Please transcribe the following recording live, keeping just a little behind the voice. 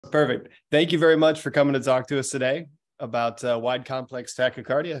Perfect. Thank you very much for coming to talk to us today about wide complex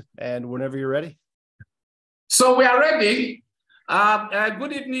tachycardia, and whenever you're ready. So we are ready.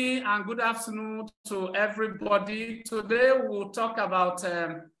 Good evening and good afternoon to everybody. Today we'll talk about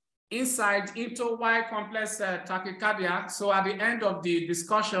insight into wide complex tachycardia. So at the end of the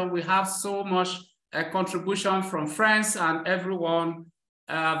discussion, we have so much contribution from friends and everyone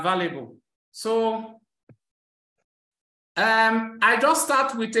valuable. So I just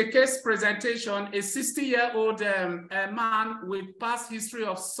start with a case presentation. A 60-year-old man with past history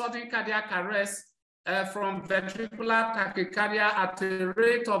of sudden cardiac arrest from ventricular tachycardia at a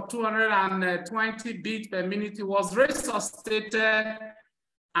rate of 220 beats per minute. He was resuscitated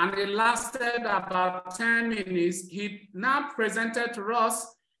and it lasted about 10 minutes. He now presented to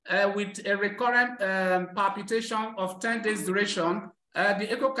us with a recurrent palpitation of 10 days duration. The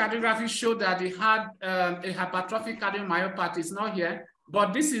echocardiography showed that he had a hypertrophic cardiomyopathy. It's not here,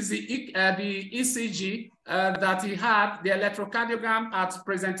 but this is the ECG that he had, the electrocardiogram at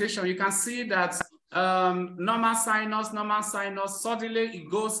presentation. You can see that normal sinus, suddenly it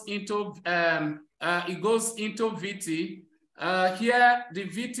goes into VT. Here, the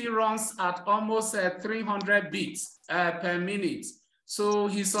VT runs at almost 300 beats per minute. So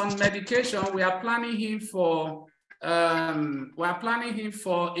he's on medication. We are planning him for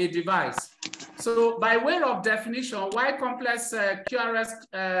a device. So by way of definition, wide complex complex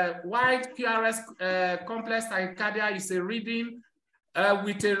tachycardia is a reading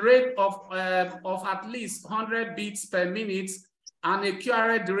with a rate of at least 100 beats per minute and a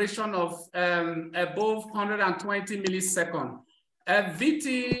QRS duration of above 120 milliseconds.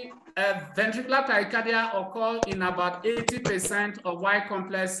 Ventricular tachycardia occur in about 80% of wide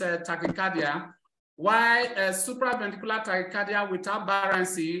complex tachycardia, while supraventricular tachycardia without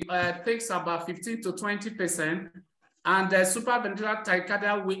buoyancy takes about 15 to 20%, and supraventricular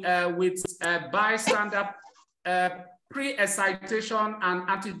tachycardia with bystander pre-excitation and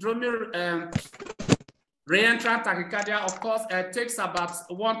antidromic reentrant tachycardia, of course, takes about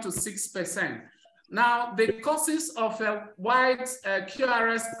 1 to 6%. Now, the causes of wide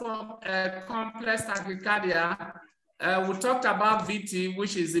QRS complex tachycardia, we talked about VT,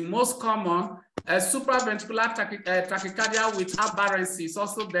 which is the most common. Supraventricular tachycardia with aberrancy is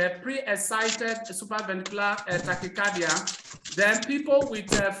also there. Pre-excited supraventricular tachycardia. Then people with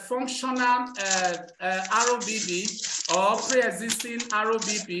functional ROBP or pre-existing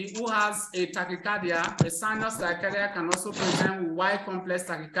ROBP who has a tachycardia, a sinus tachycardia, can also present with wide complex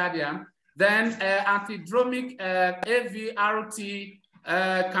tachycardia. Then antidromic AVRT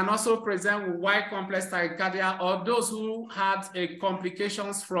can also present with wide complex tachycardia, or those who had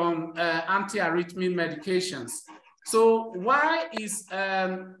complications from antiarrhythmic medications. So why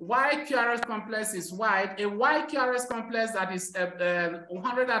QRS complex is wide? A wide QRS complex that is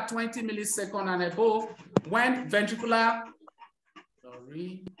 120 milliseconds and above when ventricular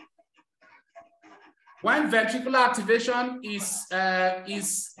activation is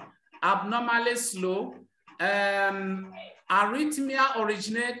abnormally slow. Arrhythmia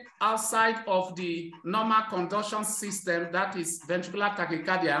originate outside of the normal conduction system, that is ventricular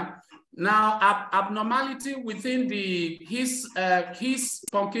tachycardia. Now, abnormality within his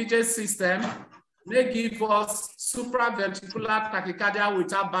Purkinje system may give us supraventricular tachycardia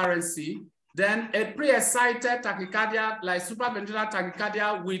without buoyancy. Then a pre-excited tachycardia like supraventricular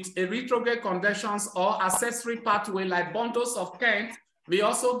tachycardia with a retrograde conditions or accessory pathway like bundles of Kent may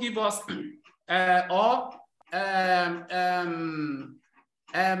also give us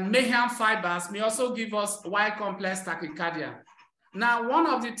Mayhem fibers may also give us wide complex tachycardia. Now, one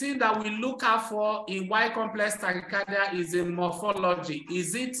of the things that we look out for in wide complex tachycardia is the morphology.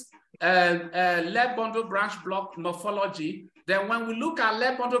 Is it left bundle branch block morphology? Then when we look at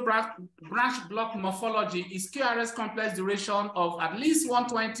left bundle branch block morphology, is QRS complex duration of at least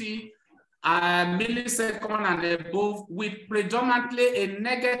 120 millisecond and above, with predominantly a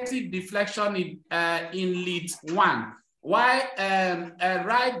negative deflection in lead 1. While a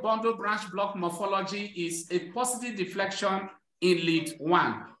right bundle branch block morphology is a positive deflection in lead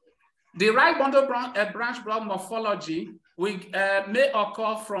 1. The right bundle branch block morphology may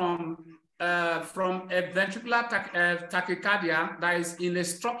occur from a ventricular tachycardia that is in a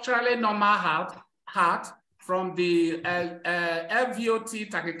structurally normal heart from the LVOT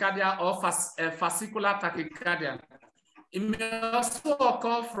tachycardia or fascicular tachycardia. It may also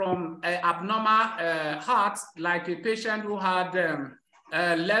occur from an abnormal heart, like a patient who had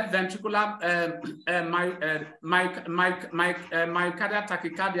left ventricular myocardial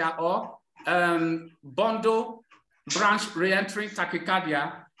tachycardia or bundle branch reentering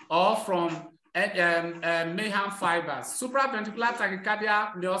tachycardia, or from Mayhem fibers. Supraventricular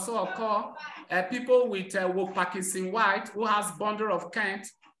tachycardia may also occur. People with Parkinson-White who has bundle of Kent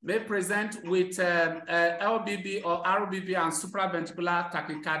may present with LBB or RBB and supraventricular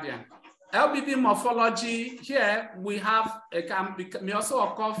tachycardia. LBB morphology here we have may also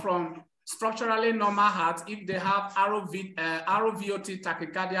occur from structurally normal heart if they have ROVOT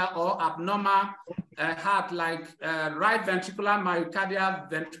tachycardia or abnormal heart like right ventricular myocardial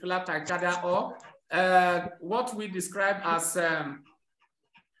ventricular tachycardia or what we describe as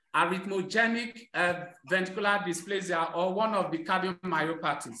arrhythmogenic ventricular dysplasia or one of the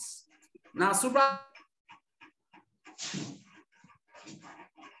cardiomyopathies. Now,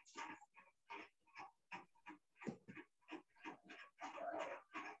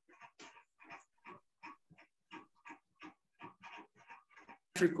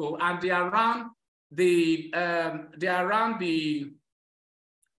 and they are around the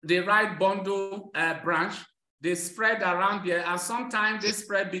right bundle branch. They spread around there, and sometimes they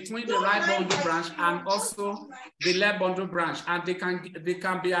spread between the right bundle branch and also the left bundle branch, and they can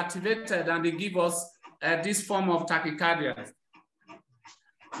be activated, and they give us this form of tachycardia.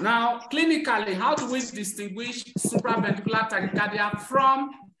 Now, clinically, how do we distinguish supraventricular tachycardia from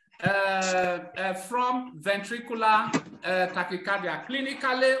ventricular tachycardia?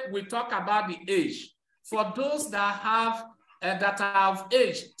 Clinically, we talk about the age. For those that have that are of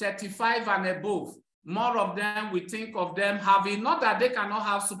age 35 and above, more of them, we think of them having, not that they cannot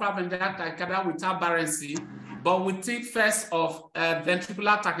have supraventricular tachycardia without aberrancy, but we think first of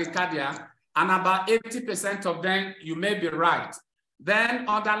ventricular tachycardia, and about 80% of them, you may be right. Then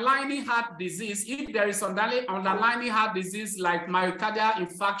underlying heart disease, if there is underlying heart disease like myocardial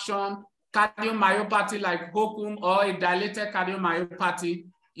infarction, cardiomyopathy like Harcourt or a dilated cardiomyopathy,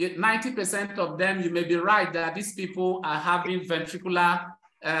 90% of them, you may be right that these people are having ventricular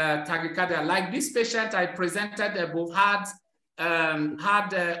tachycardia. Like this patient I presented above had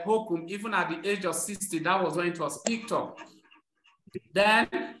Harcourt even at the age of 60. That was when it was picked up. Then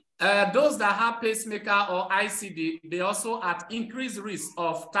those that have pacemaker or ICD, they also at increased risk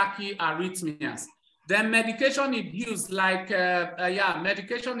of tachyarrhythmias. Then medication induced, like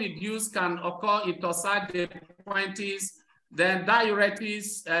medication induced can occur in torsade de pointes. Then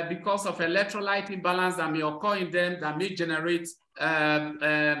diuretics because of electrolyte imbalance that may occur in them that may generate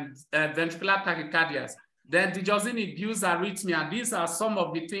ventricular tachycardias. Then digoxin-induced arrhythmia. These are some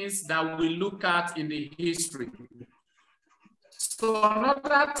of the things that we look at in the history. So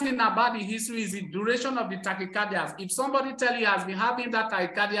another thing about the history is the duration of the tachycardias. If somebody tells you has been having that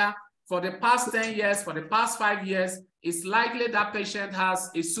tachycardia for the past 10 years, for the past 5 years, it's likely that patient has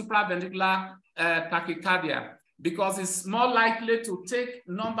a supraventricular tachycardia, because it's more likely to take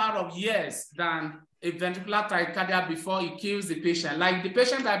number of years than a ventricular tachycardia before it kills the patient. Like the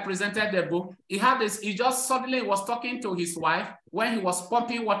patient I presented the book, he just suddenly was talking to his wife when he was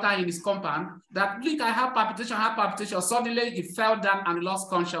pumping water in his compound that, look, I have palpitation. Suddenly he fell down and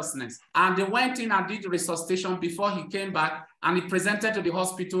lost consciousness. And they went in and did resuscitation before he came back, and he presented to the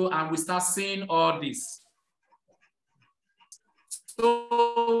hospital, and we start seeing all this.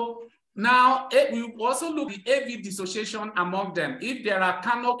 So now, we also look at the AV dissociation among them. If there are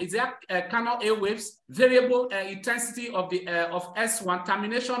canal A waves, variable intensity of the of S1,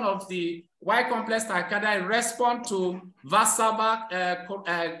 termination of the Y complex tachycardia respond to valsalva,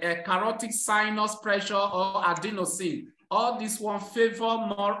 carotid sinus pressure, or adenosine. All this one favor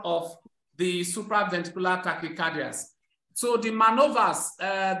more of the supraventricular tachycardias. So the maneuvers,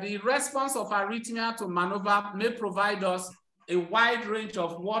 the response of arrhythmia to maneuver may provide us a wide range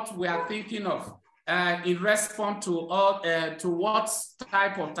of what we are thinking of in response to all to what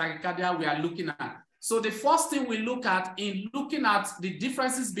type of tachycardia we are looking at. So the first thing we look at in looking at the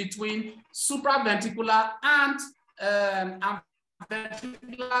differences between supraventricular and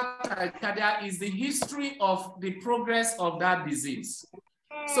ventricular tachycardia is the history of the progress of that disease.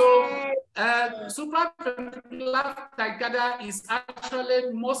 So supraventricular tachycardia is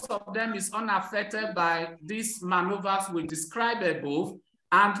actually, most of them is unaffected by these maneuvers we described above,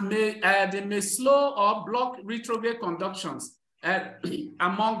 and they may slow or block retrograde conductions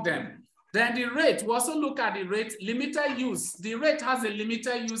among them. Then the rate, we also look at the rate, limited use. The rate has a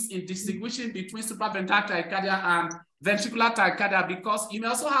limited use in distinguishing between supraventricular tachycardia and ventricular tachycardia, because you may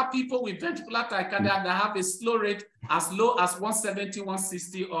also have people with ventricular tachycardia that have a slow rate as low as 170,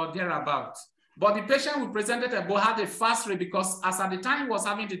 160 or thereabout. But the patient we presented above had a fast rate, because as at the time he was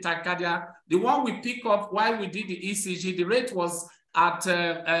having the tachycardia, the one we pick up while we did the ECG, the rate was at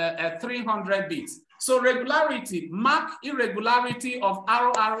 300 beats. So regularity, marked irregularity of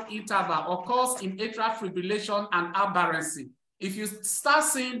RR interval occurs in atrial fibrillation and aberrancy. if you start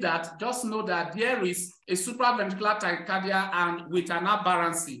seeing that, just know that there is a supraventricular tachycardia and with an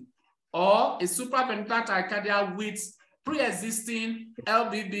aberrancy, or a supraventricular tachycardia with pre-existing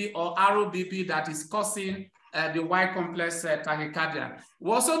LBB or ROBB that is causing the Y-complex tachycardia.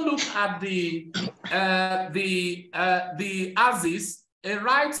 We also look at the axis, a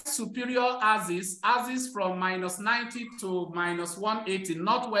right superior axis from -90 to -180,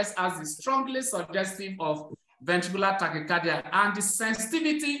 northwest axis, strongly suggestive of ventricular tachycardia, and the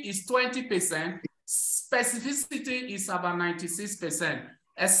sensitivity is 20%, specificity is about 96%.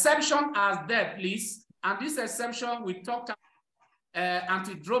 Exception as there, please, and this exception we talked about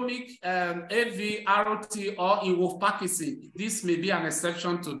antidromic AV, ROT, or in Wolff-Parkinson. This may be an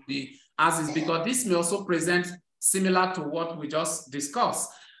exception to the axis because this may also present similar to what we just discussed.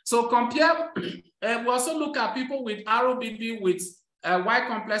 So compare, we also look at people with ROBB with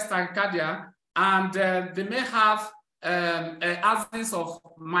Y-complex tachycardia, and they may have an axis of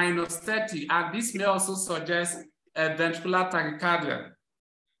 -30, and this may also suggest ventricular tachycardia.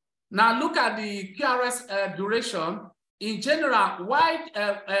 Now look at the QRS duration. In general,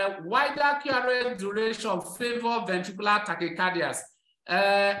 wider QRS duration favor ventricular tachycardias.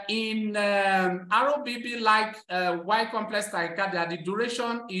 In ROBB like Y-complex tachycardia, the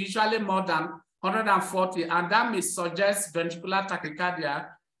duration is usually more than 140, and that may suggest ventricular tachycardia.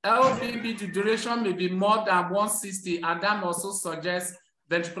 LBB, the duration may be more than 160, and that may also suggest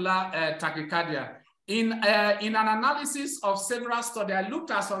ventricular tachycardia. In an analysis of several studies, I looked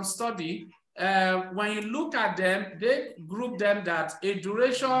at some study. When you look at them, they group them that a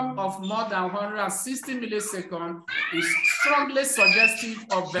duration of more than 160 milliseconds is strongly suggestive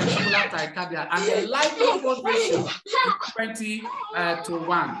of ventricular tachycardia, and the likelihood ratio is 20 to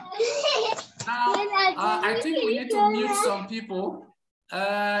 1. Now, I think we need to mute some people.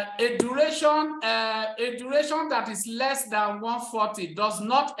 A duration that is less than 140 does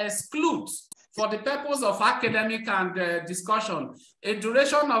not exclude, for the purpose of academic and discussion, a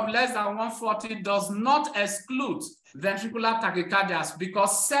duration of less than 140 does not exclude ventricular tachycardias,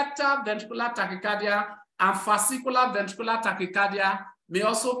 because septal ventricular tachycardia and fascicular ventricular tachycardia may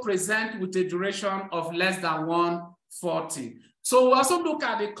also present with a duration of less than 140. So we also look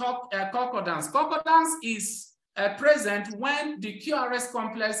at the concordance. Concordance is present when the QRS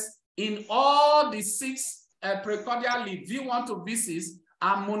complex in all the 6 precordial leads, V1 to V6,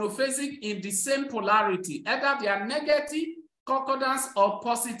 are monophasic in the same polarity, either they are negative concordance or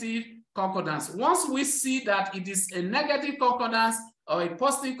positive concordance. Once we see that it is a negative concordance or a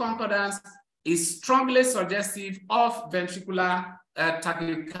positive concordance, is strongly suggestive of ventricular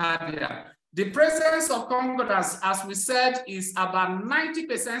tachycardia. The presence of concordance, as we said, is about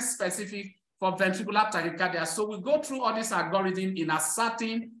 90% specific for ventricular tachycardia. So we go through all this algorithm in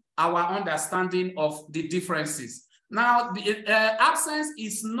asserting our understanding of the differences. Now, the absence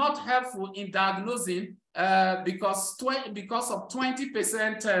is not helpful in diagnosing because of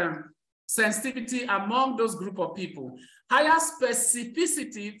 20% sensitivity among those group of people. Higher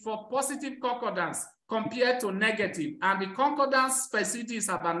specificity for positive concordance compared to negative, and the concordance specificity is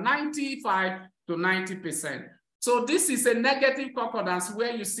about 95 to 90%. So this is a negative concordance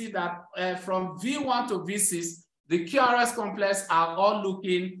where you see that from V1 to V6, the QRS complex are all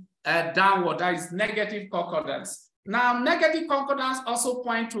looking downward. That is negative concordance. Now, negative concordance also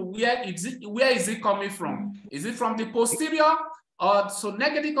point to where is it coming from? Is it from the posterior? So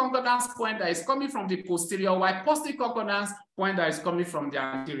negative concordance point that is coming from the posterior, while positive concordance point that is coming from the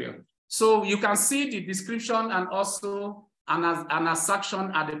anterior. So you can see the description and also an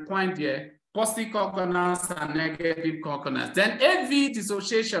assertion at the point there, positive concordance and negative concordance. Then AV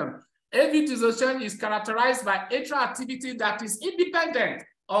dissociation. AV dissociation is characterized by atrial activity that is independent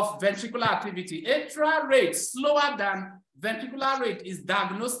of ventricular activity. Atrial rate slower than ventricular rate is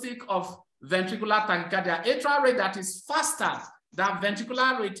diagnostic of ventricular tachycardia. Atrial rate that is faster than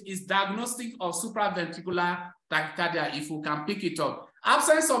ventricular rate is diagnostic of supraventricular tachycardia, if we can pick it up.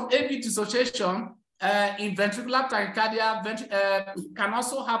 Absence of AV dissociation in ventricular tachycardia can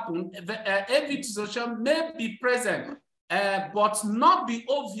also happen. AV dissociation may be present, but not be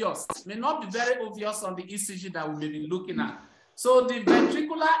obvious, may not be very obvious on the ECG that we may be looking at. So the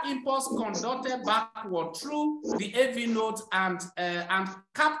ventricular impulse conducted backward through the AV node and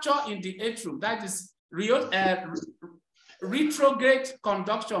capture in the atrium, that is retrograde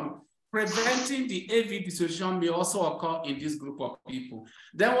conduction, preventing the AV dissociation may also occur in this group of people.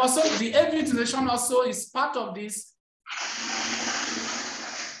 Then also the AV dissociation also is part of this.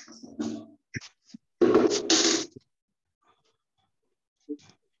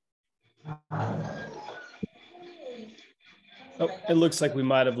 Oh, it looks like we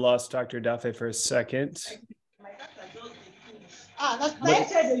might have lost Dr. Edafe for a second.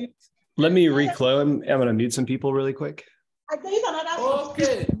 Let me reclose. I'm going to mute some people really quick.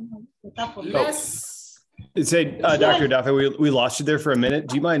 Okay. Let's say, Dr. Edafe, we lost you there for a minute.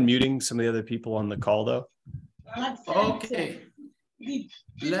 Do you mind muting some of the other people on the call, though? Okay.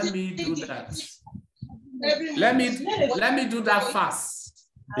 Let me do that. Let me do that fast.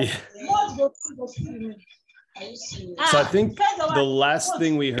 Yeah. So I think the last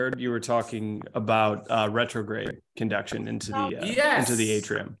thing we heard, you were talking about retrograde conduction into the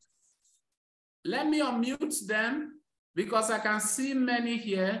atrium. Let me unmute them because I can see many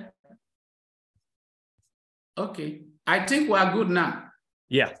here. Okay, I think we are good now.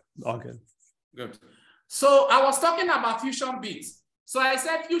 Yeah, all good. Good. So I was talking about fusion beats. So I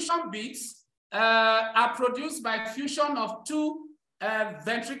said fusion beats are produced by fusion of two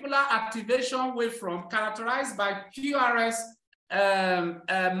ventricular activation waveform characterized by QRS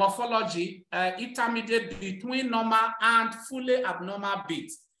morphology intermediate between normal and fully abnormal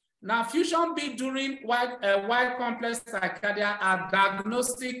beats. Now, fusion beat during wide complex tachycardia are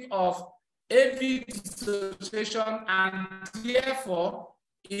diagnostic of AV dissociation and therefore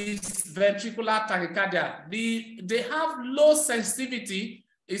is ventricular tachycardia. They have low sensitivity.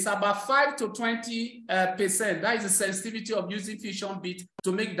 It's about 5 to 20%. That is the sensitivity of using fusion beat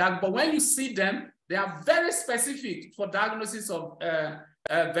to make that. But when you see them, they are very specific for diagnosis of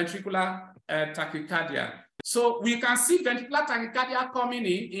ventricular tachycardia. So we can see ventricular tachycardia coming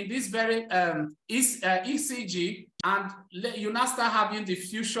in this very ECG, and you now start having the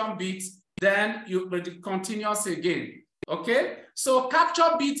fusion beats, then you will continuous again. Okay, so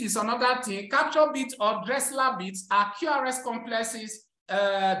capture beat is another thing. Capture beat or Dressler beats are QRS complexes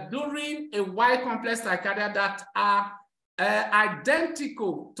during a wide complex tachycardia that are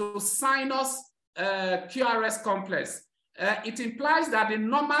identical to sinus QRS complex. It implies that the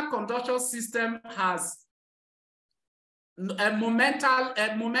normal conduction system has momentarily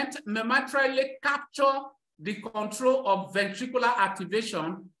capture the control of ventricular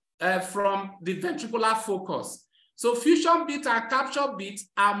activation from the ventricular focus. So fusion beat and capture beat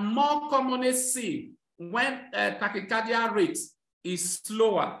are more commonly seen when tachycardia rate is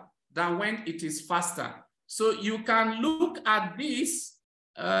slower than when it is faster. So you can look at this.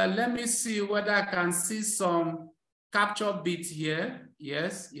 Let me see whether I can see some capture beat here.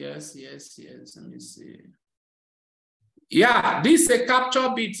 Yes. Let me see. Yeah, this is a capture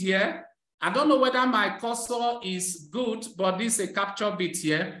beat here. I don't know whether my cursor is good, but this is a capture beat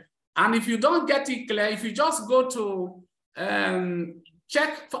here. And if you don't get it clear, if you just go to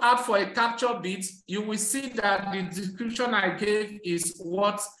check out for a capture beat, you will see that the description I gave is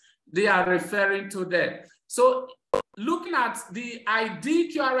what they are referring to there. So looking at the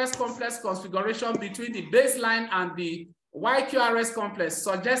ID QRS complex configuration between the baseline and the YQRS complex,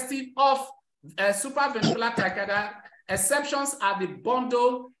 suggestive of supraventricular tachycardia, exceptions are the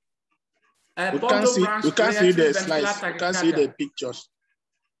bundle branch. We can't see the slides. We can't see the pictures.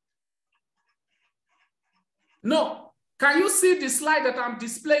 No. Can you see the slide that I'm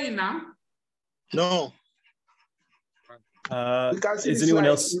displaying now? No. We can see is anyone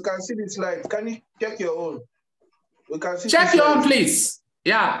else? You can see the slide. Can you check your own? We can see. Check your own, please.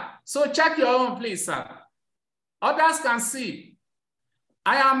 Yeah. So check your own, please, sir. Others can see.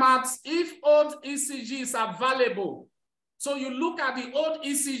 I am at if old ECG is available. So you look at the old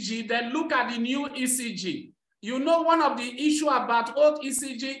ECG, then look at the new ECG. You know, one of the issue about old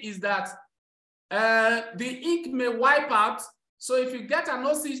ECG is that the ink may wipe out. So if you get an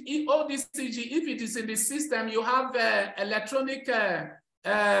old ECG, if it is in the system, you have electronic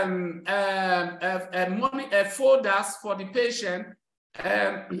folders for the patient,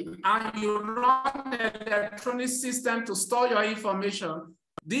 and you run an electronic system to store your information.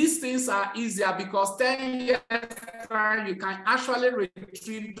 These things are easier because 10 years later, you can actually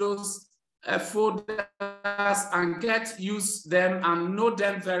retrieve those folders and use them and know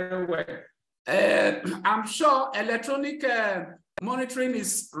them very well. I'm sure electronic monitoring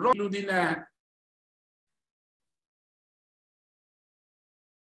is including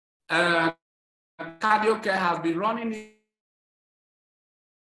cardio care has been running.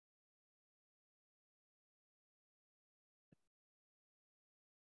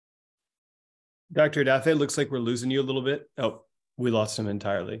 Dr. Edafe, looks like we're losing you a little bit. Oh, we lost him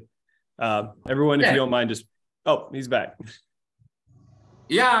entirely. Everyone, if you don't mind, just, oh, he's back.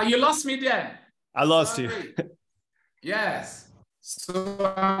 Yeah, you lost me there. I lost you. Yes.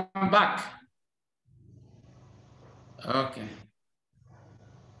 So I'm back. Okay.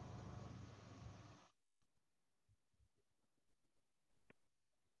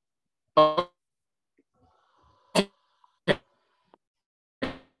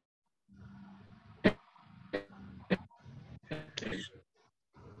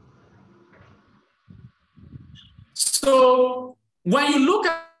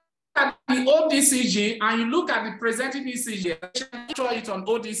 the ODCG and you look at the presenting ECG, show it on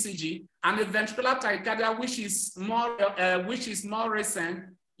ODCG, and the ventricular tachycardia, which is more recent,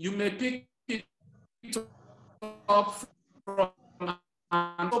 you may pick it up from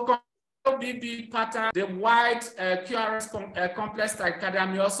an OBB pattern. The wide QRS complex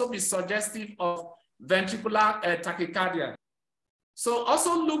tachycardia may also be suggestive of ventricular tachycardia. So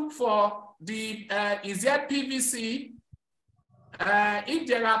also look for the is there PVC? If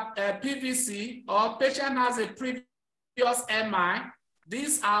there are PVC or patient has a previous MI,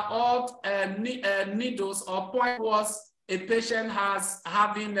 these are all needles or point was a patient has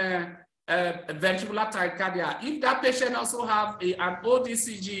having a ventricular tachycardia. If that patient also have an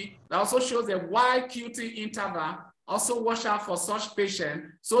ODCG that also shows a wide QT interval, also watch out for such patient.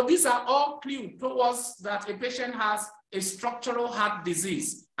 So these are all clues towards that a patient has a structural heart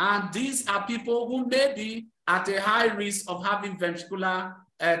disease. And these are people who may be at a high risk of having ventricular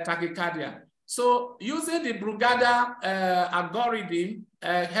tachycardia. So using the Brugada algorithm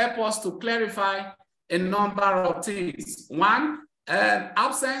help us to clarify a number of things. One,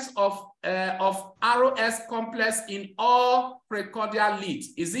 absence of ROS complex in all precordial leads.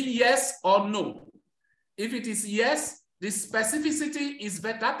 Is it yes or no? If it is yes, the specificity is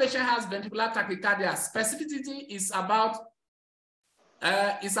better. That patient has ventricular tachycardia. Specificity is about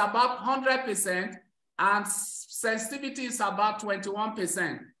 100%, and sensitivity is about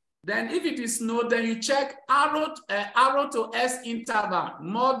 21%. Then if it is no, then you check arrow to S interval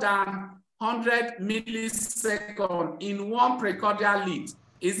more than 100 milliseconds in one precordial lead.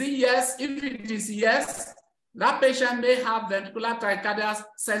 Is it yes? If it is yes, that patient may have ventricular tachycardia.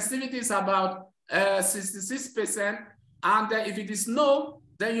 Sensitivity is about 66%. And if it is no,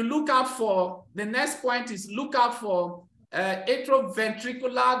 then you look out for, the next point is look out for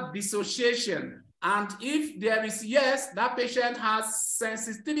atrioventricular dissociation. And if there is yes, that patient has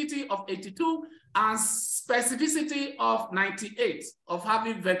sensitivity of 82 and specificity of 98 of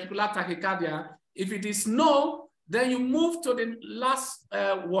having ventricular tachycardia. If it is no, then you move to the last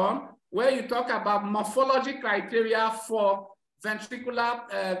one where you talk about morphology criteria for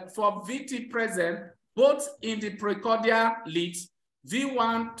ventricular, for VT present, both in the precordial leads,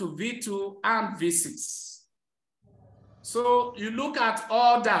 V1 to V2 and V6. So you look at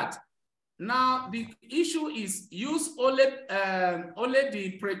all that. Now, the issue is use only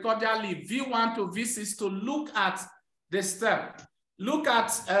the precordial lead, V1 to V6, to look at the step. Look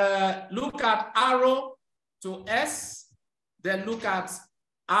at arrow to S, then look at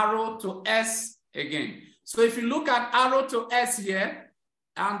arrow to S again. So if you look at arrow to S here,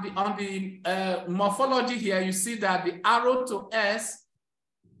 and on the morphology here, you see that the arrow to S,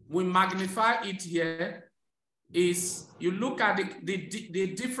 we magnify it here, is you look at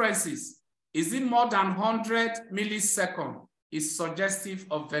the differences. Is it more than 100 milliseconds? Is suggestive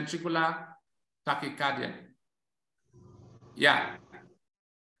of ventricular tachycardia. Yeah.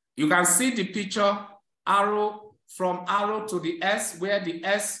 You can see the picture, arrow from arrow to the S, where the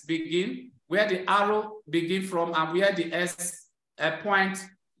S begin, where the arrow begin from, and where the S point,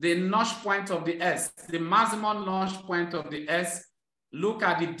 the notch point of the S, the maximum notch point of the S. Look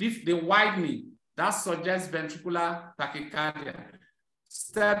at the widening. That suggests ventricular tachycardia.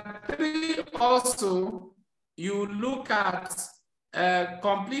 Step 3 also, you look at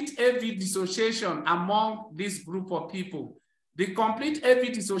complete AV dissociation among this group of people. The complete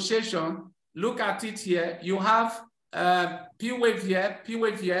AV dissociation, look at it here. You have P wave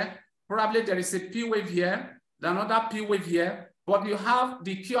here, probably there is a P wave here, another P wave here, but you have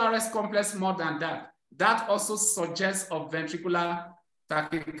the QRS complex more than that. That also suggests of ventricular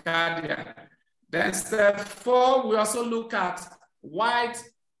tachycardia. Then step 4, we also look at wide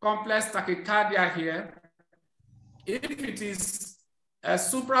complex tachycardia here. If it is a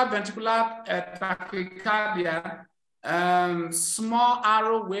supraventricular tachycardia, small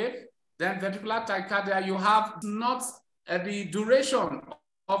arrow wave, then ventricular tachycardia, you have not the duration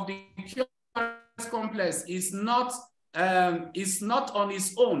of the QRS complex is not on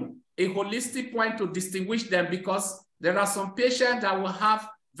its own a holistic point to distinguish them, because there are some patients that will have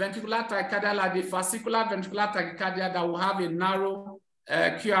ventricular tachycardia, like the fascicular ventricular tachycardia, that will have a narrow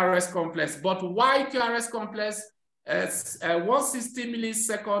QRS complex. But wide QRS complex, 160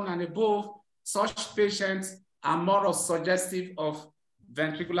 milliseconds and above, such patients are more of suggestive of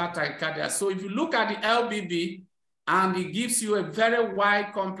ventricular tachycardia. So if you look at the LBB, and it gives you a very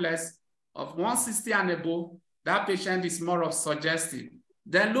wide complex of 160 and above, that patient is more of suggestive.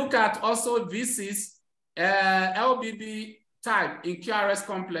 Then look at also V6, LBB type in QRS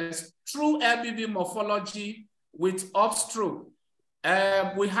complex, true LBB morphology with upstroke.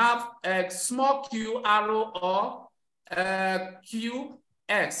 We have a small Q arrow or Q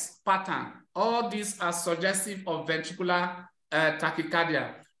S pattern. All these are suggestive of ventricular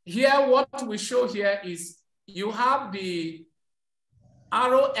tachycardia. Here, what we show here is you have the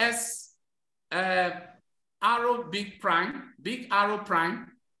arrow S, arrow big arrow prime.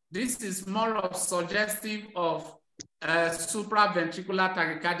 This is more of suggestive of supraventricular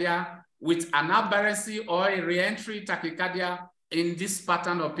tachycardia with an aberrancy or a reentry tachycardia in this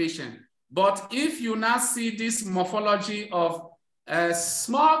pattern of patient. But if you now see this morphology of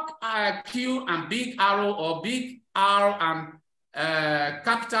small Q and big arrow, or big R and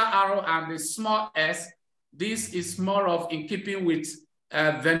capital arrow and the small S, this is more of in keeping with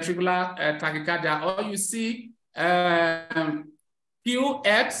ventricular tachycardia. Or you see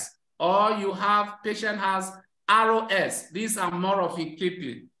QX, or you have patient has arrow S. These are more of in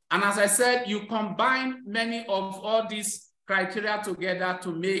keeping. And as I said, you combine many of all these criteria together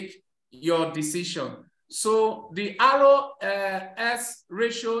to make your decision. So the arrow S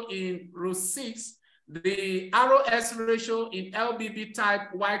ratio in row 6, the arrow S ratio in LBB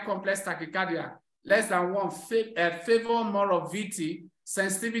type Y complex tachycardia, less than 1, favor more of VT.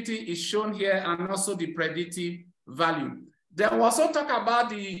 Sensitivity is shown here, and also the predictive value. Then we also talk about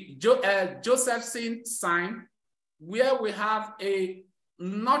the Josephson sign, where we have a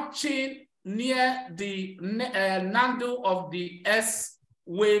notching near the handle of the S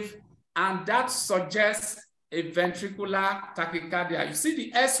wave, and that suggests a ventricular tachycardia. You see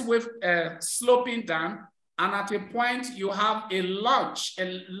the S wave sloping down, and at a point you have a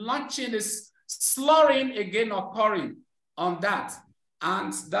launching is slurring again occurring on that,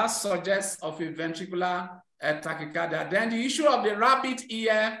 and that suggests of a ventricular tachycardia. Then the issue of the rabbit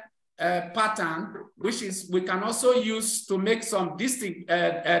ear pattern, which is we can also use to make some distinct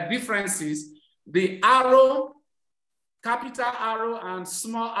differences. The arrow, capital arrow and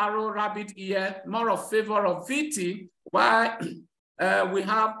small arrow rabbit ear, more of favor of VT, while we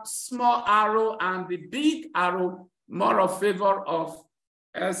have small arrow and the big arrow, more of favor of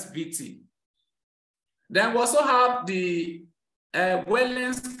SVT. Then we also have the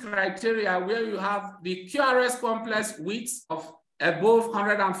Wellens criteria, where you have the QRS complex width of above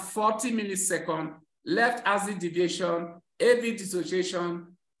 140 milliseconds, left axis deviation, AV dissociation,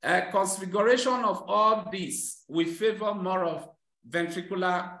 configuration of all these will favor more of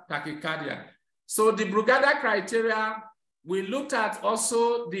ventricular tachycardia. So the Brugada criteria, we looked at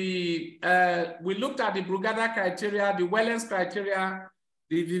also the Brugada criteria, the Wellens criteria,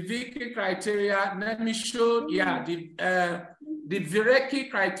 the Viveki criteria. Let me show, yeah, the Virecki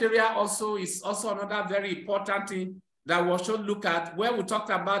criteria also is also another very important thing that we should look at, where we talked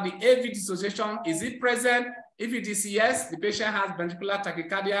about the AV dissociation. Is it present? If it is yes, the patient has ventricular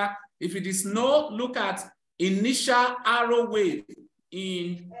tachycardia. If it is no, look at initial arrow wave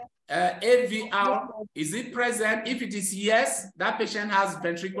in AVR. Is it present? If it is yes, that patient has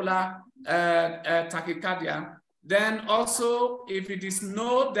ventricular tachycardia. Then also, if it is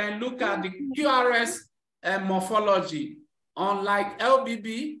no, then look at the QRS morphology. Unlike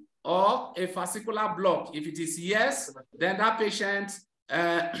LBB or a fascicular block, if it is yes, then that patient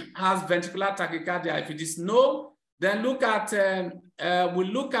has ventricular tachycardia. If it is no, then look at we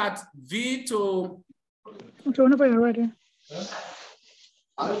look at V to. Whenever you're ready.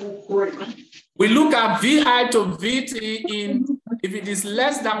 We look at VI to VT in, if it is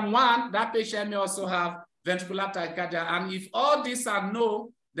less than 1, that patient may also have ventricular tachycardia. And if all these are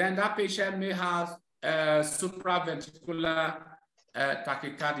no, then that patient may have supraventricular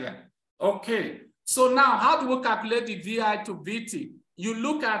tachycardia. Okay, so now how do we calculate the VI to VT? You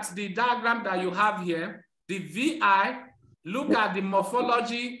look at the diagram that you have here, the VI, look at the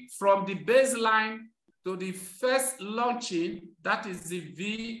morphology from the baseline to the first launching, that is the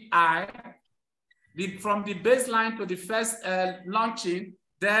VI, from the baseline to the first launching.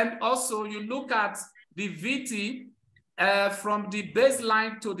 Then also you look at the VT from the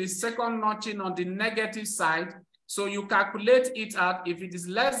baseline to the second launching on the negative side. So you calculate it out. If it is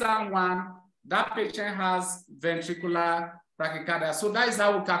less than 1, that patient has ventricular tachycardia. So that is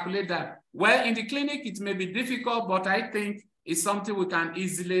how we calculate that. Well, in the clinic, it may be difficult, but I think it's something we can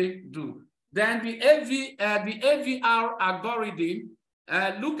easily do. Then the AVR algorithm,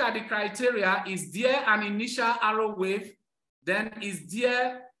 look at the criteria. Is there an initial arrow wave? Then is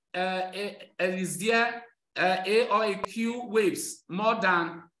there A or a Q waves more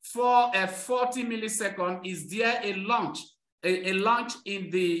than 40 milliseconds? Is there a launch in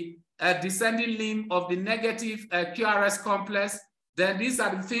the descending limb of the negative QRS complex? Then these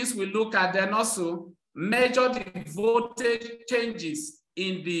are the things we look at. Then also measure the voltage changes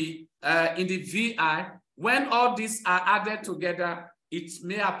in the VI. When all these are added together, it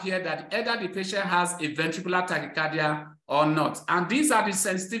may appear that either the patient has a ventricular tachycardia or not. And these are the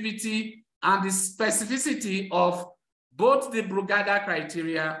sensitivity and the specificity of both the Brugada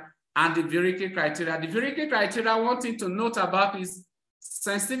criteria and the Viricke criteria. The Viricke criteria, one thing to note about is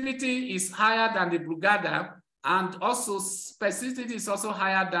sensitivity is higher than the Brugada, and also specificity is also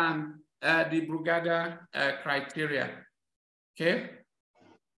higher than the Brugada criteria. Okay.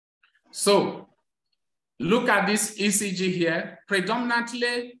 So look at this ECG here,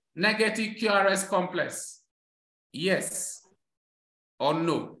 predominantly negative QRS complex. Yes or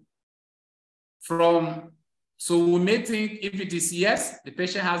no? So we may think if it is yes, the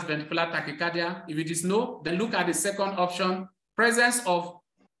patient has ventricular tachycardia. If it is no, then look at the second option, presence of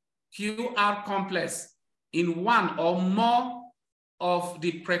QR complex in one or more of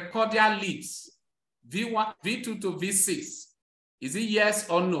the precordial leads, V1, V2 to V6. Is it yes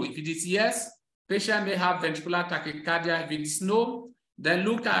or no? If it is yes, patient may have ventricular tachycardia. If it is no, then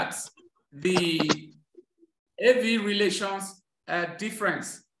look at the AV relations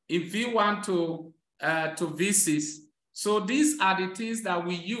difference in V1 to V6. So these are the things that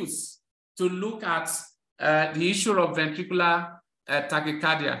we use to look at the issue of ventricular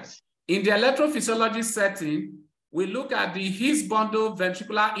tachycardia. In the electrophysiology setting, we look at the His bundle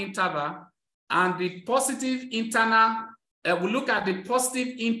ventricular interval and the positive internal, we look at the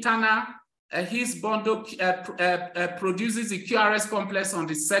positive internal His bundle produces the QRS complex on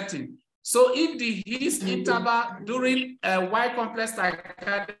the setting. So if the His interval during Y complex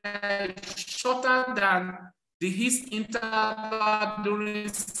tachycardia is shorter than the His interval during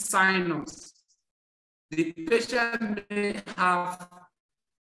sinus, the patient may have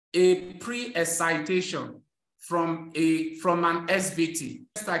a pre-excitation from an SVT.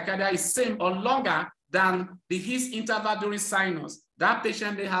 Tachycardia is same or longer than the His interval during sinus. That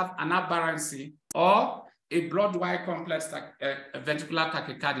patient may have an aberrancy or a broad Y complex ventricular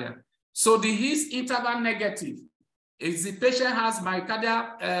tachycardia. So the His interval negative is the patient has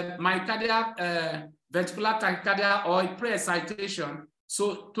myocardial ventricular tachycardia or a pre-excitation.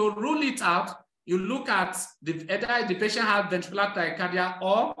 So to rule it out, you look at either the patient has ventricular tachycardia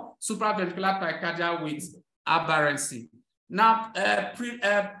or supraventricular tachycardia with aberrancy. Now,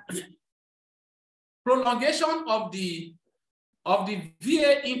 prolongation of the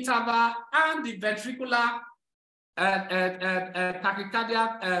VA interval and the ventricular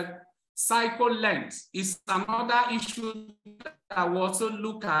tachycardia cycle length is another issue that we also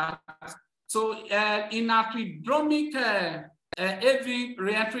look at. So in arrhythmic AV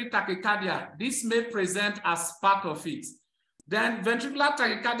reentry tachycardia, this may present as part of it. Then ventricular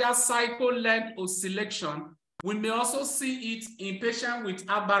tachycardia cycle length oscillation, we may also see it in patients with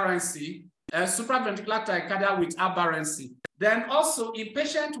aberrancy, supraventricular tachycardia with aberrancy. Then also in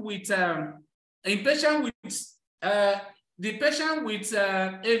patient with a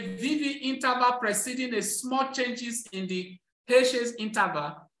VV interval preceding a small changes in the HS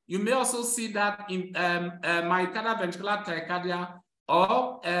interval, you may also see that in myocardial ventricular tachycardia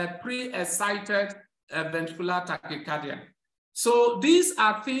or pre-excited ventricular tachycardia. So these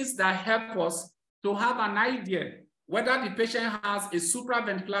are things that help us to have an idea whether the patient has a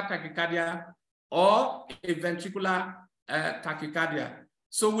supraventricular tachycardia or a ventricular tachycardia.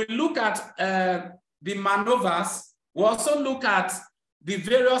 So we look at the maneuvers. We also look at the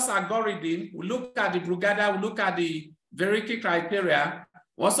various algorithms. We look at the Brugada, we look at the Viricke criteria.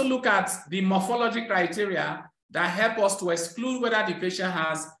 We also look at the morphology criteria that help us to exclude whether the patient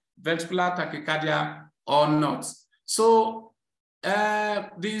has ventricular tachycardia or not. So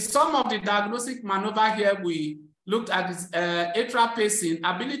some of the diagnostic maneuver here, we looked at this atrial pacing,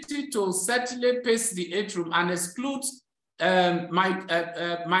 ability to certainly pace the atrium and exclude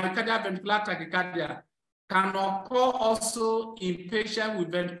myocardial ventricular tachycardia can occur also in patients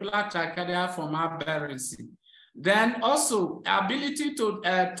with ventricular tachycardia from aberrancy. Then also ability to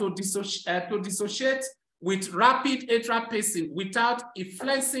dissociate with rapid atrial pacing without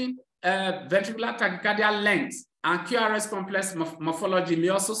influencing ventricular tachycardia length and QRS complex morphology may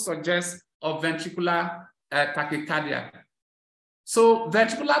also suggest of ventricular tachycardia. So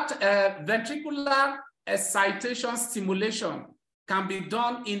ventricular excitation stimulation can be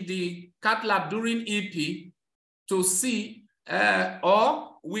done in the cath lab during EP to see,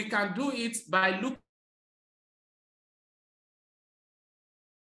 or we can do it by looking.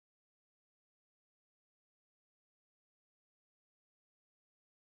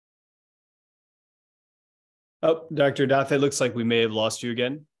 Oh, Dr. Edafe, it looks like we may have lost you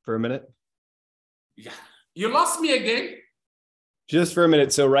again for a minute. Yeah, you lost me again? Just for a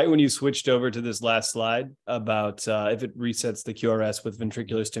minute. So right when you switched over to this last slide about if it resets the QRS with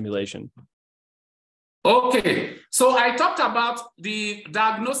ventricular stimulation. Okay, so I talked about the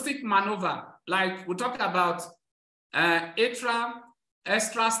diagnostic maneuver, like we talked about atrial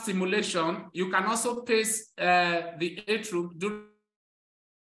extra stimulation. You can also pace the atrium during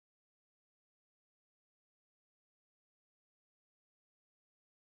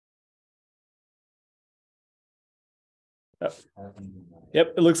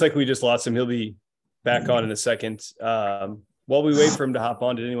Yep, it looks like we just lost him. He'll be back on in a second. While we wait for him to hop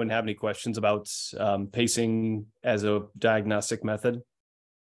on, did anyone have any questions about pacing as a diagnostic method?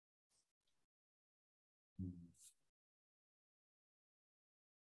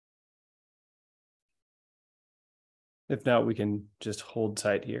 If not, we can just hold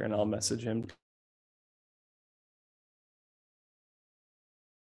tight here and I'll message him.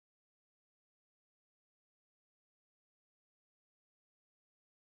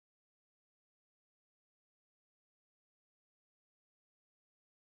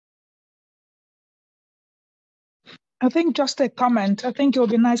 I think just a comment. I think it would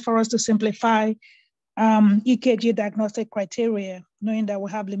be nice for us to simplify EKG diagnostic criteria, knowing that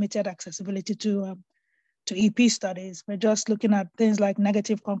we have limited accessibility to EP studies. We're just looking at things like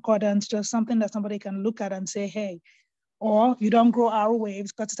negative concordance, just something that somebody can look at and say, hey, or you don't grow R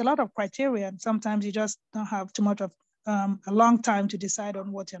waves, because it's a lot of criteria. And sometimes you just don't have too much of a long time to decide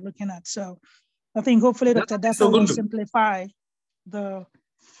on what you're looking at. So I think hopefully Dr. Edafe will simplify the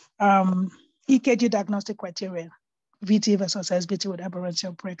EKG diagnostic criteria, VT versus SBT with aberrancy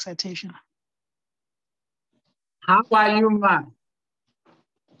pre-excitation. How are you, man?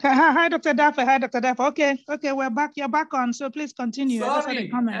 Hi, Dr. Edafe. Hi, Dr. Edafe. Okay, we're back. You're back on, so please continue. Sorry,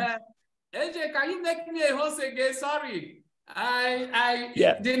 AJ, can you make me a host again? Sorry,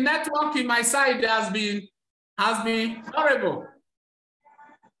 the network in my side has been horrible.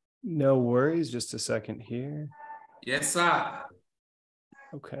 No worries. Just a second here. Yes, sir.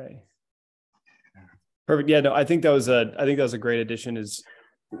 Okay. Perfect. Yeah, no, I think that was a great addition. Is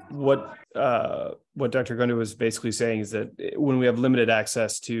what Dr. Gundu was basically saying is that when we have limited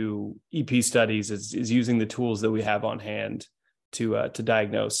access to EP studies, is using the tools that we have on hand to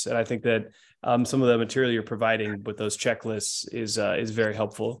diagnose. And I think that some of the material you're providing with those checklists is very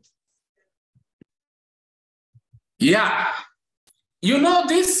helpful. Yeah, you know,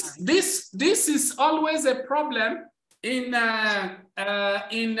 this is always a problem in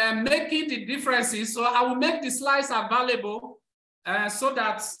making the differences. So I will make the slides available so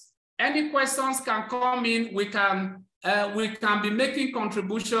that any questions can come in. We can be making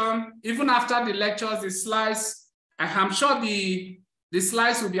contribution even after the lectures. The slides, I'm sure the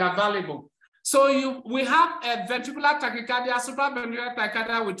slides will be available. So we have a ventricular tachycardia, supraventricular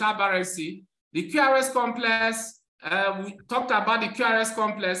tachycardia with aberrancy, the QRS complex. We talked about the QRS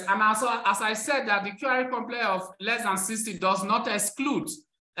complex, and also, as I said, that the QRS complex of less than 60 does not exclude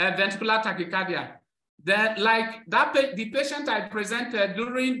ventricular tachycardia. The patient I presented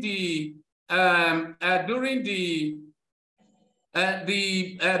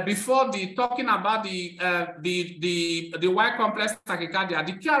before talking about the Y complex tachycardia,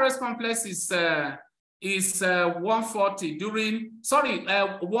 the QRS complex is 140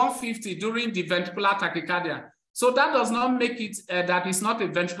 150 during the ventricular tachycardia. So that does not make it that it's not a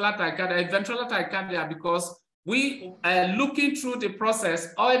ventricular tachycardia. A ventricular tachycardia, because we looking through the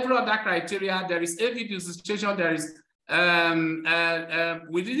process, or every other criteria, there is AV dissociation, there is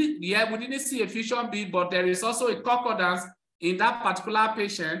we didn't see a fusion beat, but there is also a concordance in that particular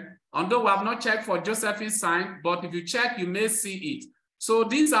patient, although we have not checked for Josephine sign, but if you check, you may see it. So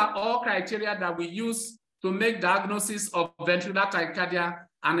these are all criteria that we use to make diagnosis of ventricular tachycardia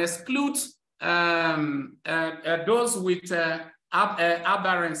and exclude those with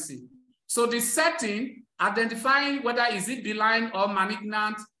aberrancy. So the setting, identifying whether is it benign or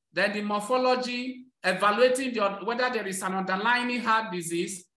malignant, then the morphology, evaluating whether there is an underlying heart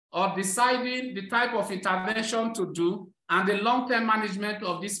disease, or deciding the type of intervention to do, and the long-term management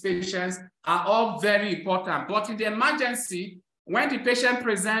of these patients are all very important. But in the emergency, when the patient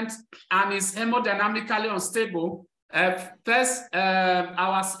presents and is hemodynamically unstable, first,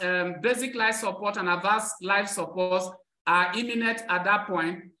 our basic life support and advanced life support are imminent at that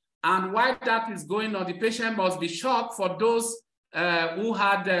point. And while that is going on, the patient must be shocked for those who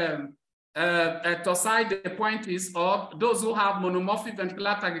had torsade de pointis, or those who have monomorphic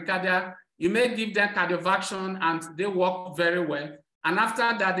ventricular tachycardia. You may give them cardioversion and they work very well. And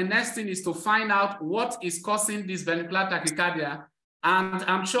after that, the next thing is to find out what is causing this ventricular tachycardia. And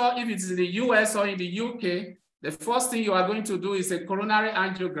I'm sure if it's in the US or in the UK, the first thing you are going to do is a coronary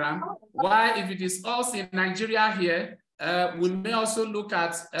angiogram. While if it is us in Nigeria here, we may also look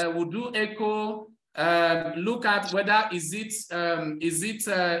at, we'll do echo look at whether is it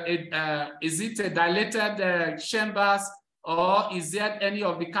a dilated chambers, or is there any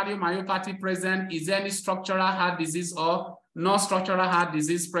of the cardiomyopathy present? Is there any structural heart disease or non-structural heart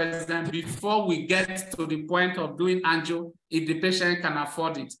disease present before we get to the point of doing angio if the patient can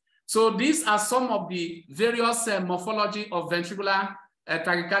afford it? So these are some of the various morphology of ventricular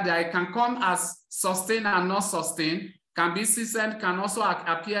tachycardia. It can come as sustained and not sustained, can be C-cent, can also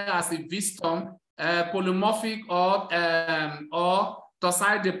appear as a V-storm, polymorphic or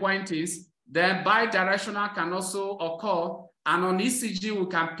torsade de pointes. Then bidirectional can also occur, and on ECG we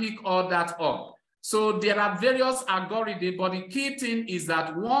can pick all that up. So there are various algorithms, but the key thing is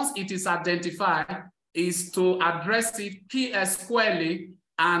that once it is identified, is to address it squarely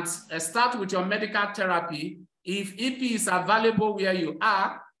and start with your medical therapy. If EP is available where you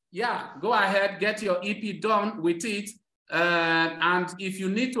are, yeah, go ahead, get your EP done with it. And if you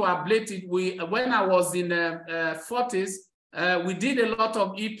need to ablate it, when I was in the 40s, we did a lot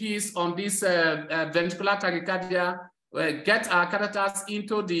of EPs on this ventricular tachycardia, get our catheters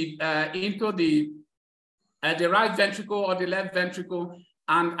into the right ventricle or the left ventricle,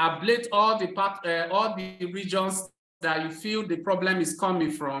 and ablate all the regions that you feel the problem is coming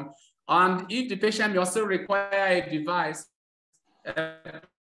from. And if the patient also require a device,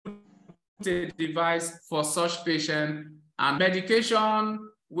 for such patient, and medication,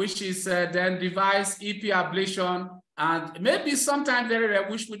 which is then device, EP ablation, and maybe sometimes very rare,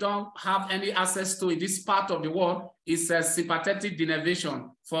 which we don't have any access to in this part of the world, is sympathetic denervation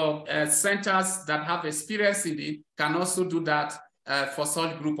for centers that have experience in it, can also do that for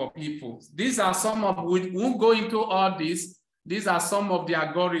such group of people. These are some of, we won't go into all this. These are some of the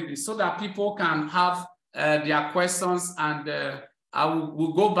algorithms so that people can have their questions, and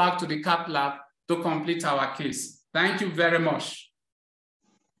we'll go back to the cath lab to complete our case. Thank you very much.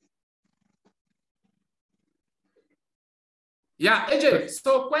 Yeah, AJ,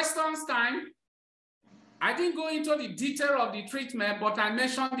 so questions time. I didn't go into the detail of the treatment, but I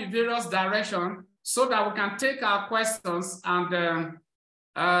mentioned the various directions so that we can take our questions, and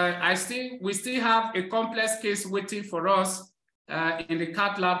we still have a complex case waiting for us in the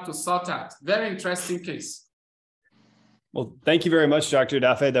cath lab to sort out. Very interesting case. Well, thank you very much, Dr.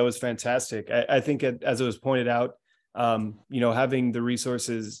 Edafe. That was fantastic. I think as it was pointed out, having the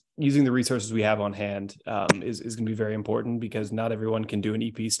resources, using the resources we have on hand is going to be very important, because not everyone can do an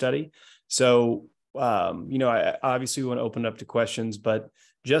EP study. So, I obviously want to open up to questions, but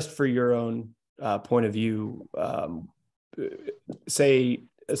just for your own point of view, say,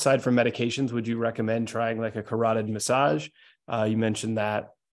 aside from medications, would you recommend trying like a carotid massage? You mentioned that,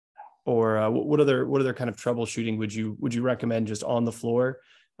 or what other kind of troubleshooting would you recommend just on the floor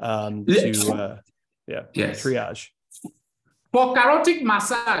triage? For carotid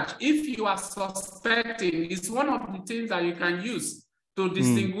massage, if you are suspecting, it's one of the things that you can use to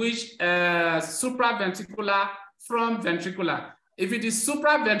distinguish supraventricular from ventricular. If it is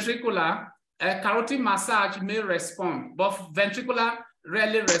supraventricular, carotid massage may respond, but ventricular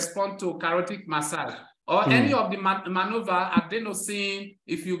rarely respond to carotid massage. Or any of the maneuver, adenosine,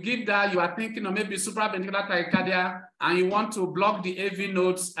 if you give that, you are thinking of maybe supraventricular tachycardia, and you want to block the AV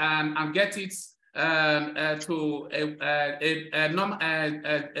nodes and get it to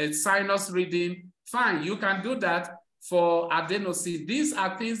a sinus reading, fine, you can do that for adenosine. These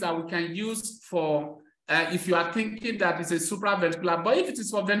are things that we can use for if you are thinking that it's a supraventricular. But if it is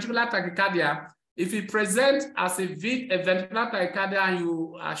for ventricular tachycardia, if it presents as a ventricular tachycardia and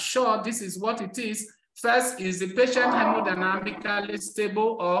you are sure this is what it is, first, is the patient hemodynamically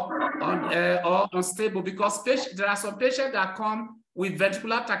stable or unstable? Because there are some patients that come with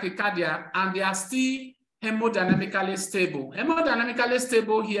ventricular tachycardia and they are still hemodynamically stable. Hemodynamically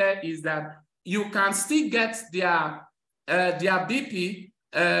stable here is that you can still get their BP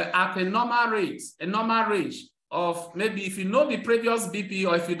at a normal range of maybe, if you know the previous BP,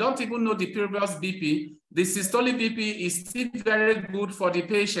 or if you don't even know the previous BP, the systolic BP is still very good for the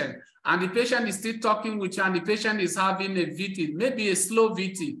patient, and the patient is still talking with you, and the patient is having a VT, maybe a slow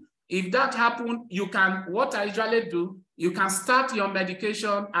VT. If that happens, you can, what I usually do, you can start your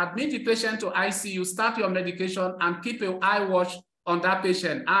medication, admit the patient to ICU, start your medication, and keep an eye watch on that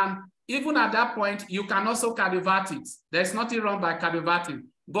patient. And even at that point, you can also cardiovert it. There's nothing wrong by cardiovert.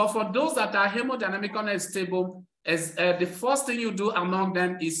 But for those that are hemodynamically unstable, the first thing you do among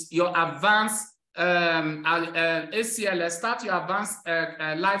them is your advanced ACLS, start your advanced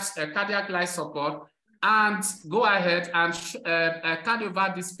cardiac life support, and go ahead and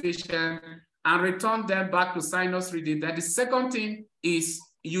cardiovert this patient and return them back to sinus reading. Then the second thing is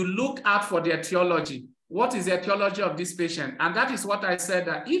you look out for the etiology. What is the etiology of this patient? And that is what I said,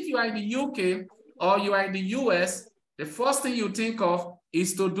 that if you are in the UK or you are in the US, the first thing you think of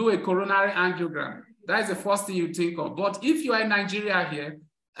is to do a coronary angiogram. That is the first thing you think of. But if you are in Nigeria here,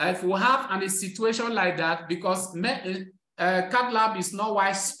 if we have a situation like that, because cath lab is not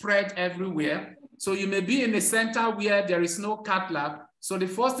widespread everywhere, so you may be in a center where there is no cath lab. So the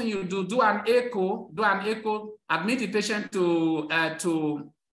first thing you do an echo, admit the patient to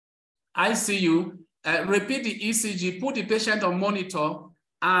ICU, repeat the ECG, put the patient on monitor,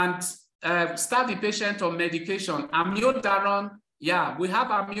 and start the patient on medication. Amiodarone, yeah, we have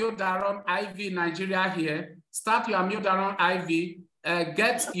amiodarone IV in Nigeria here. Start your amiodarone IV,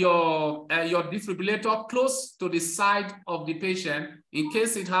 get your defibrillator close to the side of the patient in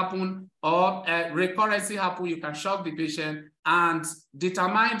case it happens or recurrency happen, you can shock the patient and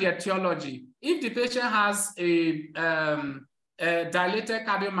determine the etiology. If the patient has a dilated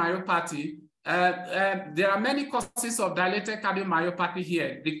cardiomyopathy, there are many causes of dilated cardiomyopathy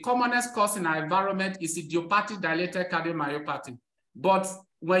here. The commonest cause in our environment is idiopathic dilated cardiomyopathy. But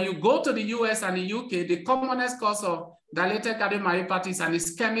when you go to the US and the UK, the commonest cause of dilated cardiomyopathy is an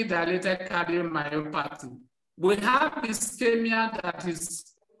ischemic dilated cardiomyopathy. We have ischemia that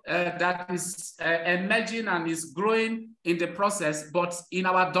is emerging and is growing in the process, but in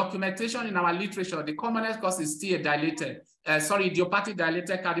our documentation, in our literature, the commonest cause is still idiopathic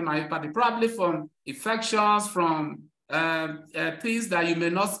dilated cardiomyopathy, probably from infections, from things that we may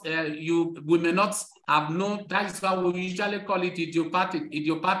not have known. That is why we usually call it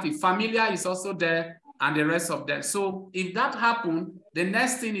idiopathic. Familial is also there, and the rest of them. So if that happens, the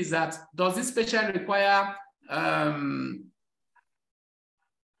next thing is that, does this patient require in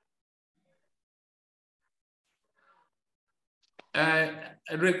an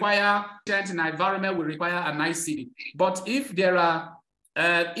environment will require an ICD. But if there are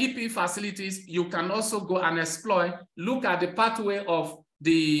EP facilities, you can also go and explore, look at the pathway of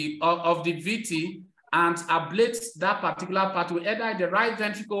the VT and ablate that particular pathway, either in the right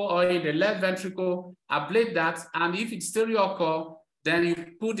ventricle or in the left ventricle, ablate that. And if it's stereo occur, then you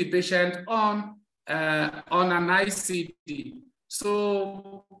put the patient on an ICD.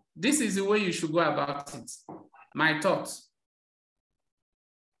 So this is the way you should go about it. My thoughts.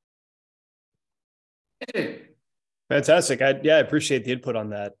 Hey. Fantastic. I appreciate the input on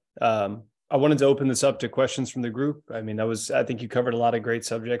that. I wanted to open this up to questions from the group. I mean, I think you covered a lot of great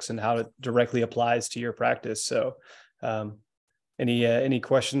subjects and how it directly applies to your practice. So any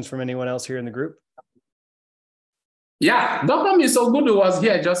questions from anyone else here in the group? Yeah, Dr. Misogudu was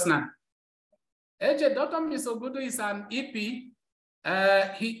here just now. AJ, Dr. Misogudu is an EP.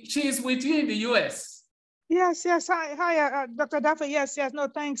 She is with you in the US. Yes. Hi, Dr. Edafe. Yes. No,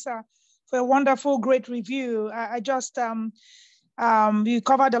 thanks for a wonderful, great review. I just, you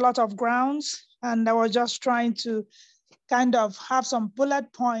covered a lot of grounds, and I was just trying to kind of have some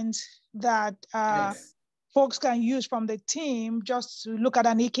bullet points that folks can use from the team just to look at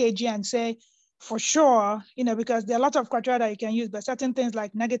an EKG and say, for sure, because there are a lot of criteria that you can use, but certain things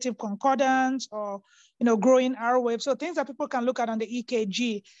like negative concordance or, growing R wave. So things that people can look at on the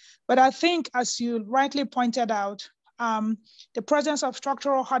EKG. But I think, as you rightly pointed out, the presence of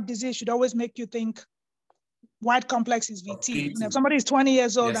structural heart disease should always make you think white complex is VT. If somebody is 20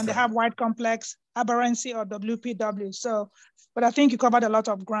 years old and they have white complex, aberrancy, or WPW. So, but I think you covered a lot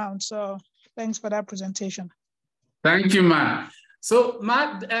of ground. So thanks for that presentation. Thank you, ma'am. So,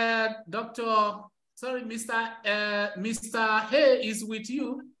 Mr. Hay is with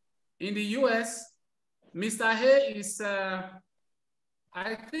you in the US. Mr. Hay is, I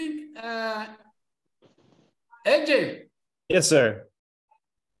think, AJ. Yes, sir.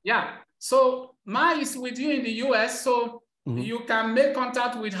 Yeah. So Ma is with you in the US, so you can make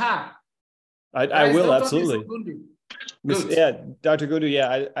contact with her. I will, absolutely. Yeah, Dr. Gudu,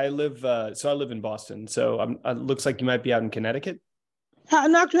 yeah, I live in Boston. So it looks like you might be out in Connecticut.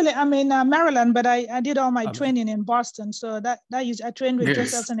 No, actually, I'm in Maryland, but I did all my training in Boston. So I trained with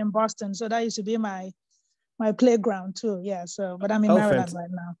Josephson in Boston. So that used to be my playground too. Yeah. So, but I'm in Maryland right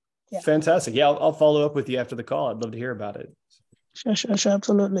now. Yeah. Fantastic. Yeah, I'll follow up with you after the call. I'd love to hear about it. Sure,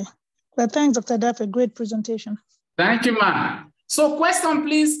 absolutely. But thanks, Dr. Edafe, great presentation. Thank you, ma'am. So question,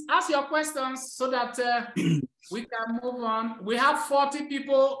 please ask your questions so that we can move on. We have 40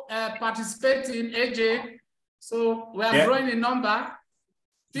 people participating, AJ. So we are growing in number.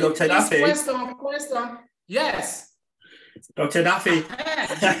 Dr. Edafe. Question. Yes. Dr. Edafe.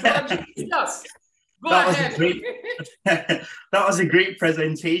 Yes. Go ahead. That was a great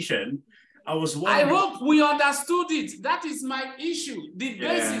presentation. I was wondering. I hope we understood it. That is my issue. The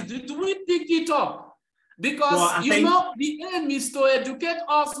basis. Do we pick it up? Because the aim is to educate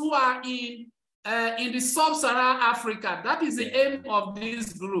us who are in the sub-Saharan Africa. That is the aim of